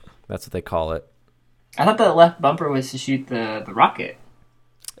something. That's what they call it. I thought the left bumper was to shoot the rocket.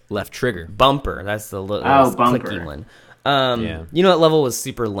 Left trigger. Bumper. That's the Bumper. clicky one. Yeah. You know what level was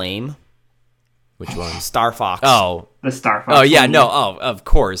super lame? Which one? Star Fox. Oh. The Star Fox. Oh yeah, one. no. Oh, of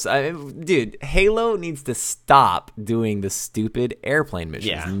course. Dude, Halo needs to stop doing the stupid airplane missions.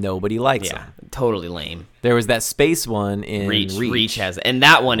 Yeah. Nobody likes yeah, them. totally lame. There was that space one in Reach. Reach. Reach has, and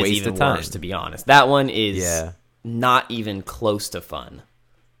that one is Waste even of time. worse. To be honest, that one is Yeah. not even close to fun.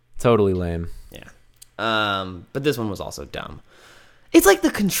 Totally lame. Yeah. But this one was also dumb. It's like the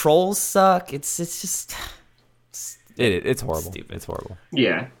controls suck. It's just It's horrible. Stupid. It's horrible.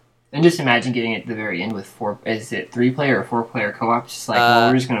 Yeah. And just imagine getting it at the very end with is it 3-player or 4-player co-op? Just like, well,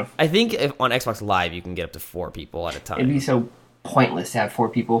 we're just gonna. I think on Xbox Live you can get up to 4 people at a time. It'd be so pointless to have 4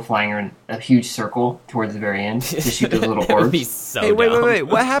 people flying around a huge circle towards the very end to shoot those little It would be orbs. so Hey, wait. dumb.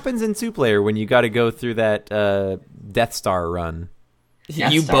 What happens in 2-player when you got to go through that Death Star run?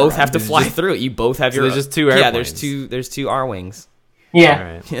 Death You Star both run. have to There's fly just- through it. You both have So your. there's just 2 Yeah, airplanes. there's two R wings.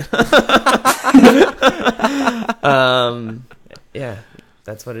 Yeah. All right. Yeah,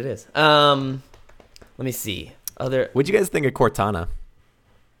 that's what it is. Let me see. What'd you guys think of Cortana?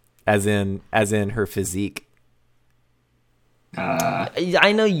 As in her physique.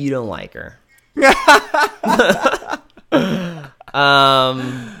 I know you don't like her.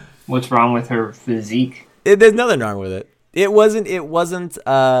 What's wrong with her physique? There's nothing wrong with it. It was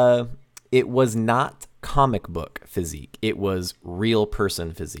not comic book physique. It was real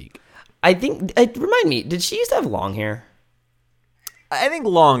person physique. I think. Remind me. Did she used to have long hair? I think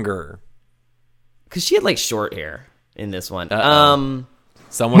longer. Because she had like short hair in this one. Uh-oh.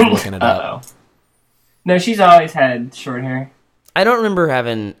 Someone's looking it up. Uh-oh. No, she's always had short hair. I don't remember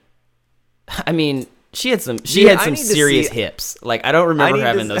having. I mean, she had some. She Dude, had I some need to serious see- hips. Like I don't remember need to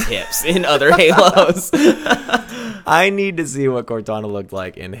having see- those hips in other Halos. I need to see what Cortana looked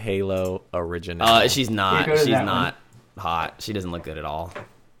like in Halo Original. She's not. Yeah, go to She's that not hot. She doesn't look good at all.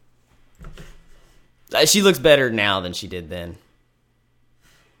 She looks better now than she did then.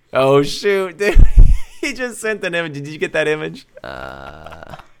 Oh shoot, dude. He just sent an image. Did you get that image?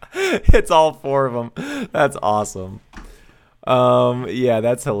 It's all 4 of them. That's awesome. Yeah,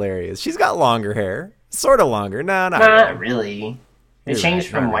 that's hilarious. She's got longer hair. Sort of longer. No, not Not really. really. It You're changed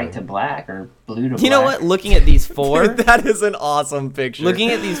right, from not white really. to black or blue to black. You know what? Looking at these 4, Dude, that is an awesome picture.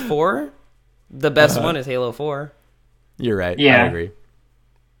 looking at these 4, the best one is Halo 4. You're right. Yeah. I agree.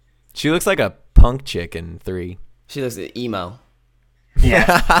 She looks like a punk chick in 3. She looks emo.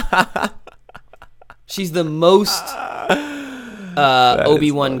 Yeah. She's the most is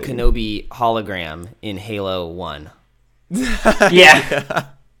Obi-Wan funny. Kenobi hologram in Halo 1. Yeah.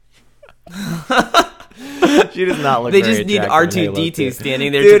 She does not look They very just need attractive in Halo R2-D2 2.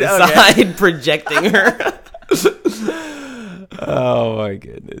 standing there Dude, to the okay. side projecting her. Oh my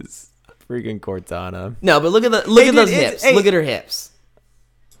goodness. Freaking Cortana. No, but look at Hey, those dude, hips. hey. Look at her hips.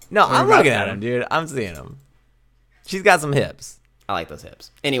 No, I'm about looking at them? him, dude. I'm seeing him. She's got some hips. I like those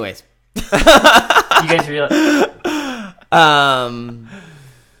hips. Anyways, You guys realize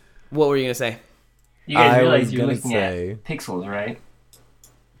what were you gonna say? You guys I realize was you're gonna looking say- at pixels, right?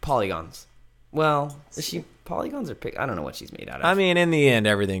 Polygons. Well, is she polygons or I don't know what she's made out of. I mean, in the end,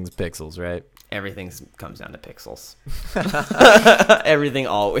 everything's pixels, right? Everything comes down to pixels. Everything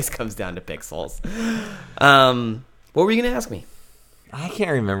always comes down to pixels. What were you gonna ask me, I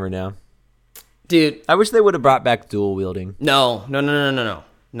can't remember now. dude? I wish they would have brought back dual wielding. No.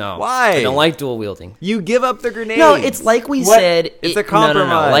 Why? I don't like dual wielding. You give up the grenade. No, it's like we What? said. It's a No.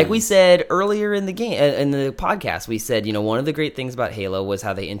 compromise. Like we said earlier in the game, in the podcast, we said, one of the great things about Halo was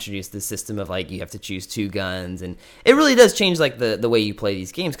how they introduced the system of like you have to choose two guns, and it really does change like the way you play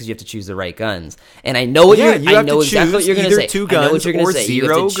these games because you have to choose the right guns. And I know what Yeah, you're. you I have know to exactly what choose you're going to either say. two I know what guns you're going or to say. You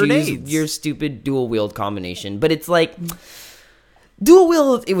zero have to choose grenades. your stupid dual wield combination, but it's like. Dual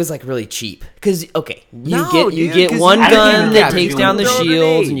wield, it was like really cheap because you dude, get 'cause one you- I don't gun care that about takes dual down the wield. Throw a shields,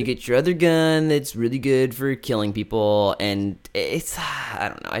 grenade. and you get your other gun that's really good for killing people, and it's I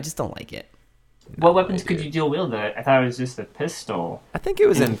don't know, I just don't like it. What weapons could you dual wield though? I thought it was just a pistol. I think it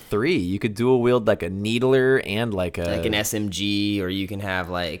was in 3. You could dual wield like a needler and like a Like an SMG, or you can have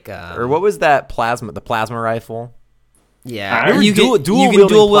like or what was that plasma? The plasma rifle. yeah, Remember you dual can wielding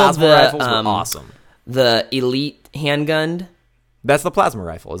dual wield plasma the rifles were awesome. the elite handgun, That's the plasma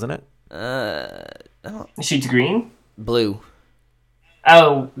rifle, isn't it? It shoots green. blue.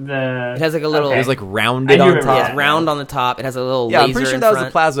 Oh, It has like a little It was like rounded I do on remember top. that. it's round on the top. It has a little Yeah, laser I'm pretty sure in that was front.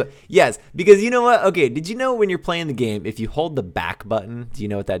 the plasma. Yes, because you know what? Okay, did you know when you're playing the game, if you hold the back button, do you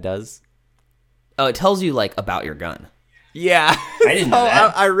know what that does? Oh, it tells you like about your gun. Yeah, I didn't know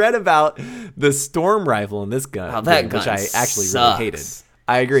that. I read about the storm rifle in this gun, Oh, that which gun I actually sucks. really hated.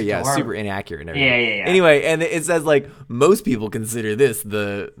 I agree. Yeah, Storm. super inaccurate and everything. Yeah. Anyway, and it says like most people consider this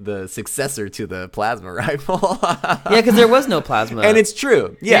the successor to the plasma rifle. Yeah, because there was no plasma, And it's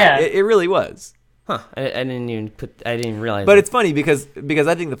true. Yeah, Yeah. it really was. I didn't even realize. But that. it's funny because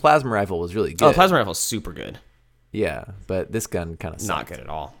I think the plasma rifle was really good. Oh, the plasma rifle's super good. Yeah, but this gun kind of Not good at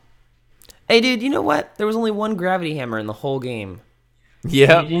all. Hey, dude, you know what? There was only one gravity hammer in the whole game.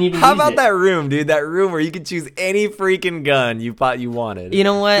 Yeah. You didn't even How use about it. that room, dude? That room where you could choose any freaking gun you thought you wanted. You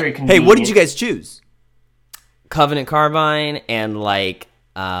know what? Very Hey, what did convenient. you guys choose? Covenant carbine and like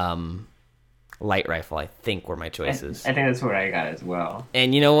light rifle, I think, were my I choices. think that's what I got as well.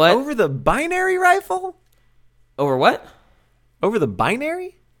 And you know what? Over the binary rifle? Over what? Over the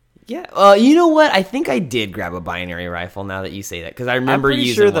binary? Yeah. You know what? I think I did grab a binary rifle now that you say that because I remember pretty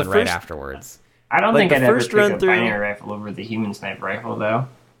using sure the one right first- afterwards. I don't Like think the I'd ever first pick run a through- binary rifle over the human sniper rifle, though.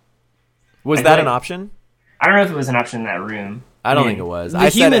 Was I that thought- an option? I don't know if it was an option in that room. I don't mean, think it was. the I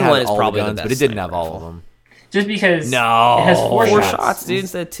said it human had one is all probably the guns, best but it didn't sniper have all of rifle. them. Just because No. it has four Four shots, shots, dude,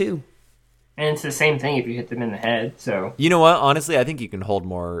 instead of two. and it's the same thing if you hit them in the head. So You know what? Honestly, I think you can hold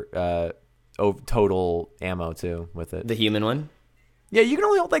more total ammo too with it. The human one? Yeah, you can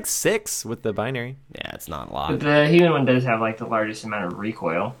only hold like 6 with the binary. Yeah, it's not a but lot. the human one does have like the largest amount of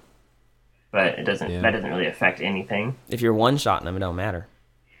recoil, but it doesn't. Yeah. That doesn't really affect anything. If you're one shotting them, it don't matter.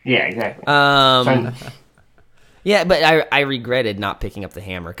 Yeah, exactly. Um, So- yeah, but I regretted not picking up the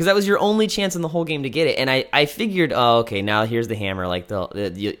hammer because that was your only chance in the whole game to get it. And I figured, oh, okay, now here's the hammer. Like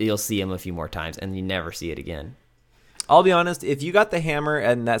you'll see him a few more times, and you never see it again. I'll be honest, if you got the hammer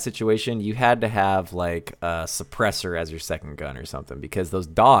in that situation, you had to have like a suppressor as your second gun or something because those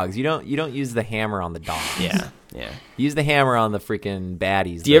dogs, you don't use the hammer on the dogs. Yeah, yeah. Use the hammer on the freaking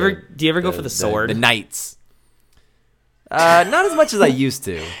baddies. Do you ever go for the sword? The knights. Not as much as I used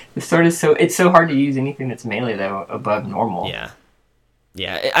to. the sword is it's so hard to use anything that's melee though above normal. Yeah.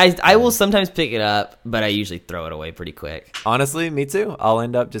 Yeah, I will sometimes pick it up, but I usually throw it away pretty quick. Honestly, me too. I'll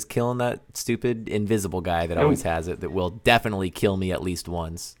end up just killing that stupid invisible guy that always has it that will definitely kill me at least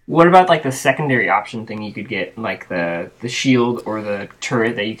once. What about like the secondary option thing you could get, like the shield or the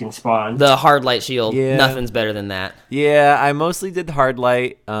turret that you can spawn? The hard light shield, Yeah. nothing's better than that. Yeah, I mostly did hard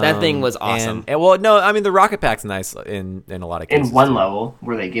light. That thing was awesome. And, well, no, I mean the rocket pack's nice in a lot of cases. in one too. level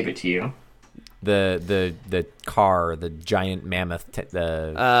where they give it to you. The car, the giant mammoth.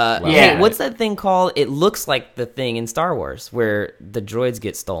 Yeah. Hey, what's that thing called? It looks like the thing in Star Wars where the droids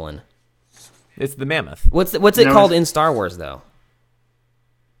get stolen. It's the mammoth. What's it No, called it's- in Star Wars though?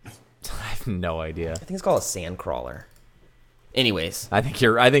 I have no idea. I think it's called a sandcrawler. Anyways, I think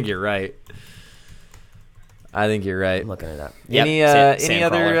you're right. I think you're right. I'm looking it up. Any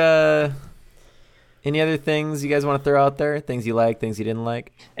Yep, other any other things you guys want to throw out there? Things you like, things you didn't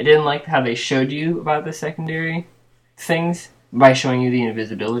like? I didn't like how they showed you about the secondary things by showing you the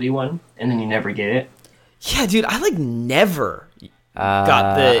invisibility one, and then you never get it. Yeah, dude, I like never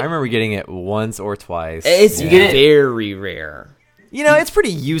got the. I remember getting it once or twice. It's You get it? very rare. You know, it's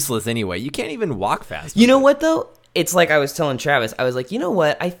pretty useless anyway. You can't even walk fast. You know what though? it's like I was telling Travis, I was like, you know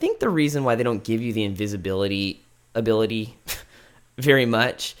what? I think the reason why they don't give you the invisibility ability very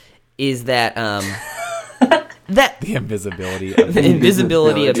much is that The invisibility. the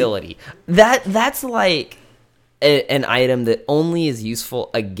invisibility ability. That's like an item that only is useful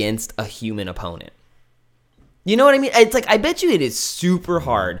against a human opponent. You know what I mean? It's like, I bet you it is super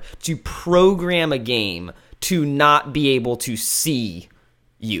hard to program a game to not be able to see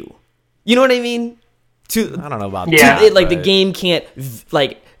you. You know what I mean? I don't know about Yeah. that. The but- game can't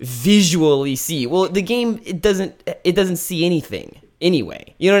visually see. Well, the game it doesn't see anything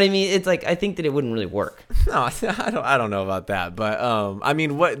anyway. You know what I mean? It's like, I think that it wouldn't really work. No, I don't know about that. But I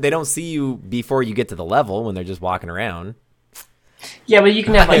mean, what they don't see you before you get to the level when they're just walking around. Yeah, but you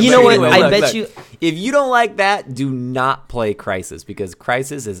can have like. You know what? Anyway, I look, bet look. you- If you don't like that, do not play Crysis, because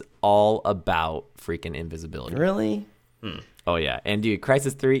Crysis is all about freaking invisibility. Really? Oh yeah, and dude,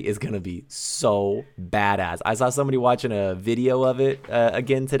 Crysis 3 is gonna be so badass. I saw somebody watching a video of it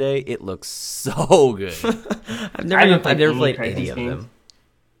again today. It looks so good, I've never any played Crysis any of games. them.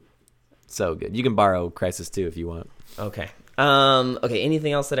 so good. You can borrow Crysis 2 if you want. Okay. Okay.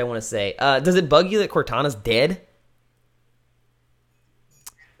 Anything else that I want to say? Does it bug you that Cortana's dead?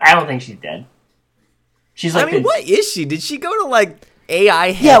 I don't think she's dead. She's like I mean, the, what is she? Did she go to like AI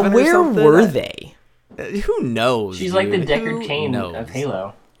Yeah. heaven or Where something? were they? Who knows? she's like the dude? Deckard Who Cain knows? of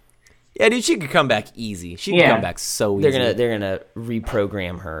Halo. Yeah, dude, she could come back easy. She could Yeah. come back so easy. They're gonna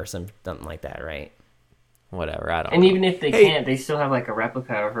reprogram her or something like that, right? Whatever. I don't. And know. even if they Hey. can't, they still have like a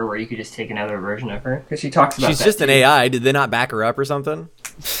replica of her where you could just take another version of her because she talks about. She's that just an too. AI. Did they not back her up or something?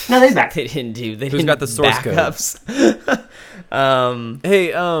 No, they back. They didn't do. They Who's didn't got the source code? backups.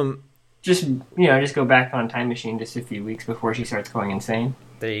 Hey, Just just go back on Time Machine just a few weeks before she starts going insane.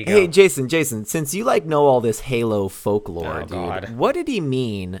 There you go. Hey, Jason, since you know all this Halo folklore, Oh, dude, God. what did he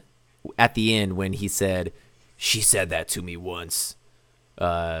mean at the end when he said, "She said that to me once,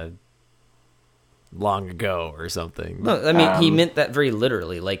 long ago" or something? No, I mean, he meant that very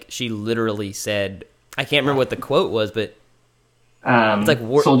literally. Like, she literally said, I can't remember what the quote was, but It's like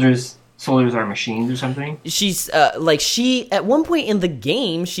war- soldiers are machines or something. she's she at one point in the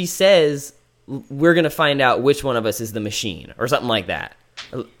game she says, we're gonna find out which one of us is the machine or something like that.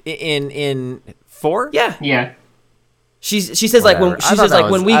 In 4? Yeah, Yeah, she says like Whatever. I thought that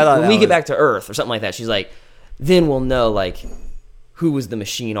was- when we I thought that get was- back to Earth or something like that. She's like, then we'll know like who was the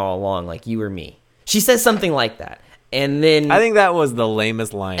machine all along, like you or me. She says something like that, and then I think that was the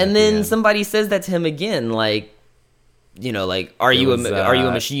lamest line. and at the then end. somebody says that to him again, like, like, are you was, are you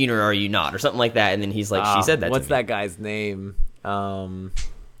a machine or are you not, or something like that. And then he's like, she said that. What's to me. that guy's name?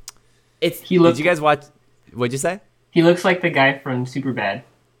 It's he looks. Did you guys watch? What'd you say? He looks like the guy from Superbad.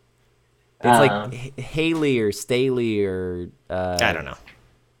 It's like Haley or Staley or. I don't know.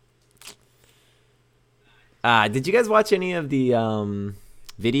 Did you guys watch any of the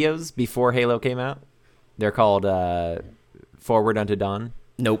videos before Halo came out? They're called Forward Unto Dawn.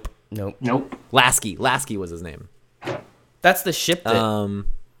 Nope. Nope. Lasky was his name. That's the ship that Um,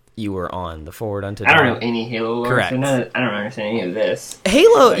 you were on. The Forward Unto I don't Dawn. know any Halo lore. Correct. So I don't understand any of this.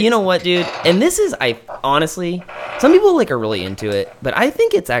 Halo, you know what, dude? And this is, I honestly, some people are really into it, but I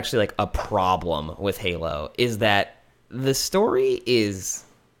think it's actually like a problem with Halo is that the story is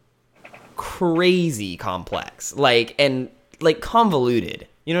crazy complex, and convoluted.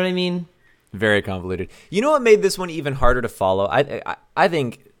 You know what I mean? very convoluted. You know what made this one even harder to follow? I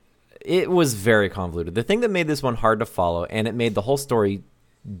think it was very convoluted. The thing that made this one hard to follow, and it made the whole story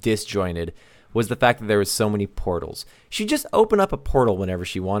disjointed, was the fact that there was so many portals. She just opened up a portal whenever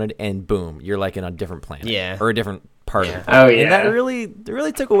she wanted, and boom, you're like in a different planet, Yeah. or a different part of the Oh, planet. yeah. And that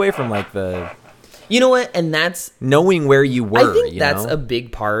really took away from like the You know what? And that's knowing where you were. I think you that's know? a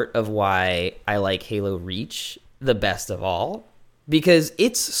big part of why I like Halo Reach the best of all, because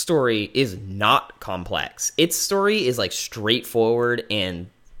its story is not complex. Its story is like straightforward and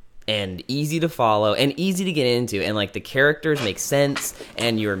easy to follow and easy to get into, and like the characters make sense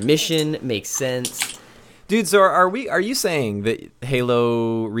and your mission makes sense. Dude, so are you saying that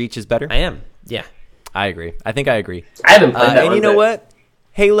Halo Reach is better? I am. Yeah. I agree. I think I agree. I haven't played that And one. you know but- what?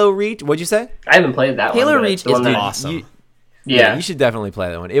 Halo Reach, what'd you say? I haven't played that one. Halo but Reach the one is that- awesome. Yeah. You should definitely play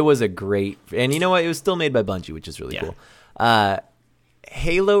that one. It was a great, and you know what? It was still made by Bungie, which is really Yeah. cool.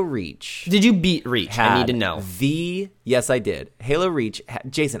 Halo Reach. Did you beat Reach? I need to know. Yes, I did. Halo Reach.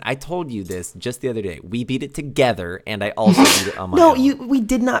 Jason, I told you this just the other day. We beat it together, and I also beat it on my No, own. we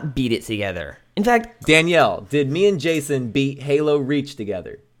did not beat it together. In fact, Danielle, did me and Jason beat Halo Reach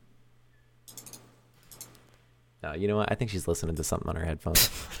together? You know what? I think she's listening to something on her headphones.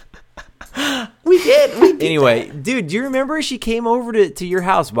 We did Anyway, that. dude, do you remember she came over to your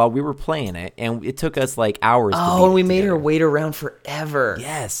house while we were playing it, and it took us like hours. to Oh, beat and we it made her together. wait around forever.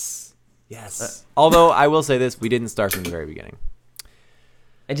 Yes. Although I will say this, we didn't start from the very beginning.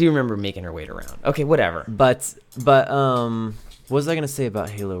 I do remember making her wait around. Okay, whatever. But what was I gonna say about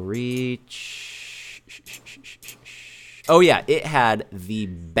Halo Reach? Oh yeah, it had the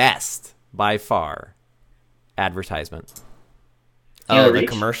best by far advertisement. Halo The Reach?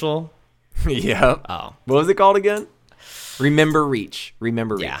 commercial? Yep. Oh. What was it called again? Remember Reach.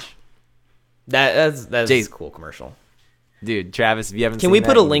 Remember Reach. Yeah. That's Jace- a cool commercial. Dude, Travis, if you haven't Can seen we that,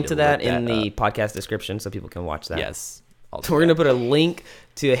 put a you need link to that look in the up. podcast description so people can watch that? Yes. I'll do So we're that. going to put a link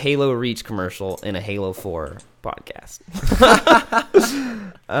to a Halo Reach commercial in a Halo 4 podcast.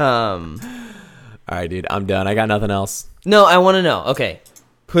 All right, dude, I'm done. I got nothing else. No, I want to know. Okay.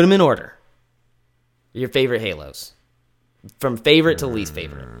 Put them in order. Your favorite Halos. From favorite to least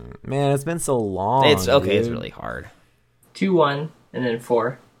favorite. Man, it's been so long. It's okay, it's dude. really hard. 2, 1, and then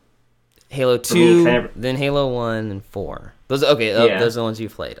 4. Halo me, 2, kind of- then Halo 1 and 4. Those those are the ones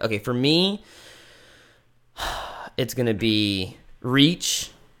you've played. Okay, for me it's going to be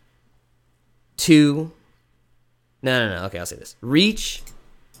Reach 2. No. Okay, I'll say this. Reach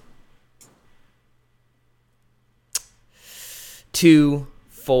 2,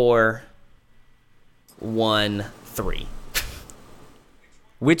 4, 1, 3.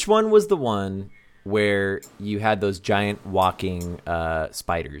 Which one was the one where you had those giant walking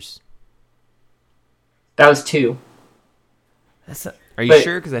spiders? That was 2. That's a, Are you But-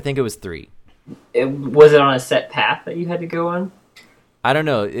 sure? Because I think it was 3. Was it on a set path that you had to go on? I don't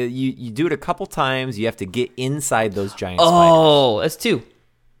know. You do it a couple times. You have to get inside those giant spiders. oh, that's 2.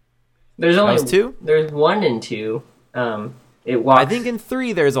 There's only was 2? There's 1 and 2. It walks. I think in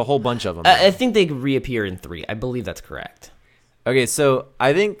 3 there's a whole bunch of them. I think they reappear in 3. I believe that's correct. Okay, so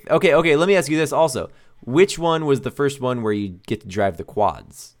I think okay. Let me ask you this also: which one was the first one where you get to drive the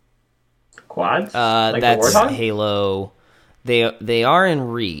quads? quads. That's the Warthog? Halo. They are in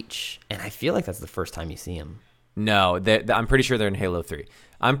Reach, and I feel like that's the first time you see them. No, I'm pretty sure they're in Halo 3.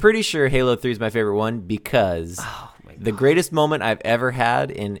 I'm pretty sure Halo 3 is my favorite one because the greatest moment I've ever had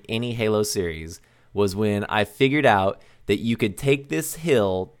in any Halo series was when I figured out that you could take this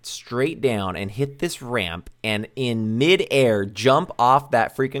hill straight down and hit this ramp and in midair jump off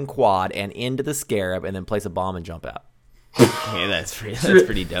that freaking quad and into the Scarab and then place a bomb and jump out. Okay, that's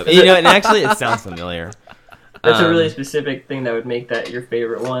pretty dope. You know, and actually, it sounds familiar. That's a really specific thing that would make that your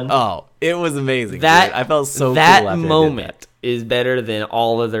favorite one. Oh, it was amazing. That dude. I felt so that cool after I did moment is better than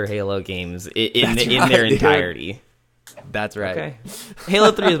all other Halo games in That's their right, dude. entirety. that. That's right. Okay,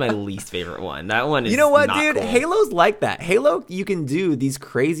 Halo 3 is my least favorite one. That one is You know what, not dude? cool. Halo's like that. Halo, you can do these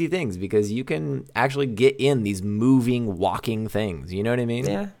crazy things because you can actually get in these moving, walking things. You know what I mean?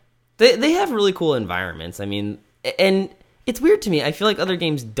 Yeah, they have really cool environments. I mean, and it's weird to me. I feel like other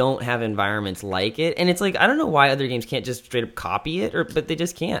games don't have environments like it, and it's like I don't know why other games can't just straight up copy it, but they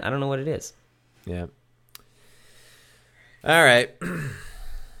just can't. I don't know what it is. Yeah. All right.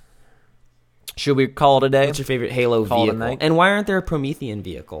 Should we call it a day? What's your favorite Halo Call it a vehicle? night? And why aren't there Promethean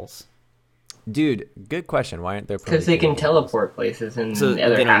vehicles? Dude, good question. Why aren't there? Because they can Promethean? teleport places, and So the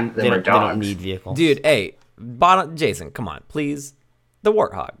other they half don't, of they them are don't, they don't dogs. need vehicles. Dude, hey, Jason, come on, please. The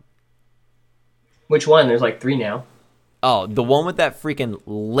Warthog. Which one? There's like 3 now. Oh, the one with that freaking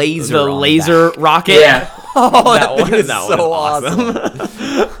laser. the on laser back. rocket. Yeah. Oh, that one thing is so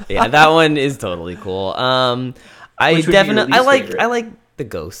awesome. Yeah, that one is totally cool. I Which would be your definitely least favorite? I like the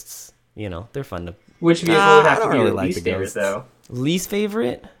ghosts. You know, they're fun to. Which vehicle I would have to don't be really your like least the favorite, ghosts. though? Least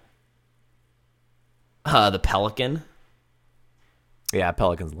favorite? The Pelican. Yeah,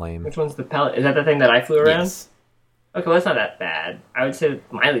 Pelican's lame. Which one's the pellet? Is that the thing that I flew around? Yes. Okay, well, that's not that bad. I would say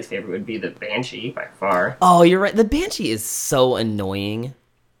my least favorite would be the Banshee by far. Oh, you're right. The Banshee is so annoying.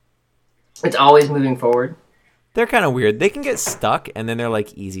 It's always moving forward. They're kind of weird. They can get stuck, and then they're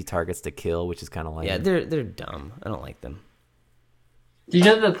like easy targets to kill, which is kind of lame. Yeah, they're dumb. I don't like them. Do you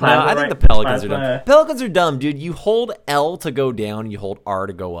know the No, plasma? I think the right- Pelicans are plasma- dumb. Pelicans are dumb, dude. You hold L to go down, you hold R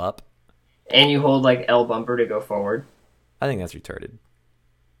to go up. And you hold like L bumper to go forward. I think that's retarded.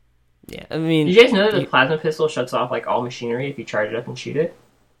 Yeah, I mean, Did you guys know that the plasma pistol shuts off like all machinery if you charge it up and shoot it?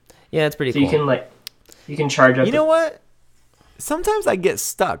 yeah, it's pretty So cool. you can charge up. You know what? Sometimes I get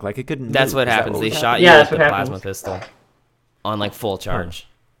stuck. Like, it couldn't That's move. what Is that happens. They was shot happening? you Yeah, with that's the what plasma happens. pistol on like full charge.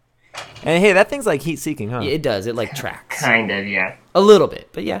 And hey, that thing's like heat-seeking, huh? Yeah, it does. It like tracks Kind of, yeah. a little bit,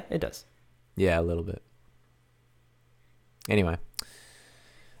 but yeah, it does. Yeah, a little bit. Anyway.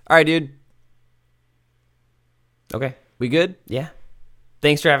 All right, dude. Okay. We good? Yeah.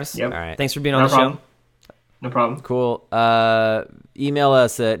 Thanks, Travis. Yep. All right. Thanks for being on No the problem. show. No problem. Cool. Email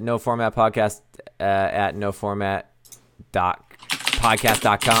us at noformatpodcast at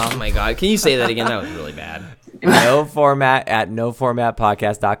noformat.podcast.com. Oh my god, can you say that again? That was really bad. Noformat at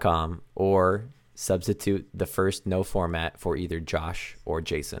noformatpodcast.com, or substitute the first no format for either Josh or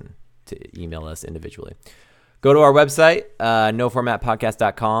Jason to email us individually. Go to our website,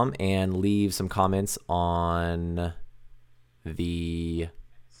 noformatpodcast.com, and leave some comments on the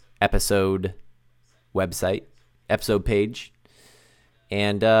episode website, episode page.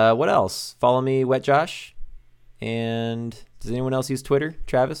 And what else? Follow me, Wet Josh. And does anyone else use Twitter?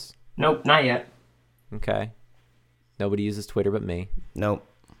 Travis? Nope, not yet. Okay. Nobody uses Twitter but me. Nope.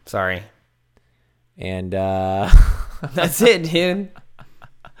 Sorry. And That's it, dude.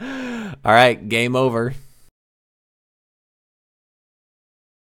 all right, game over.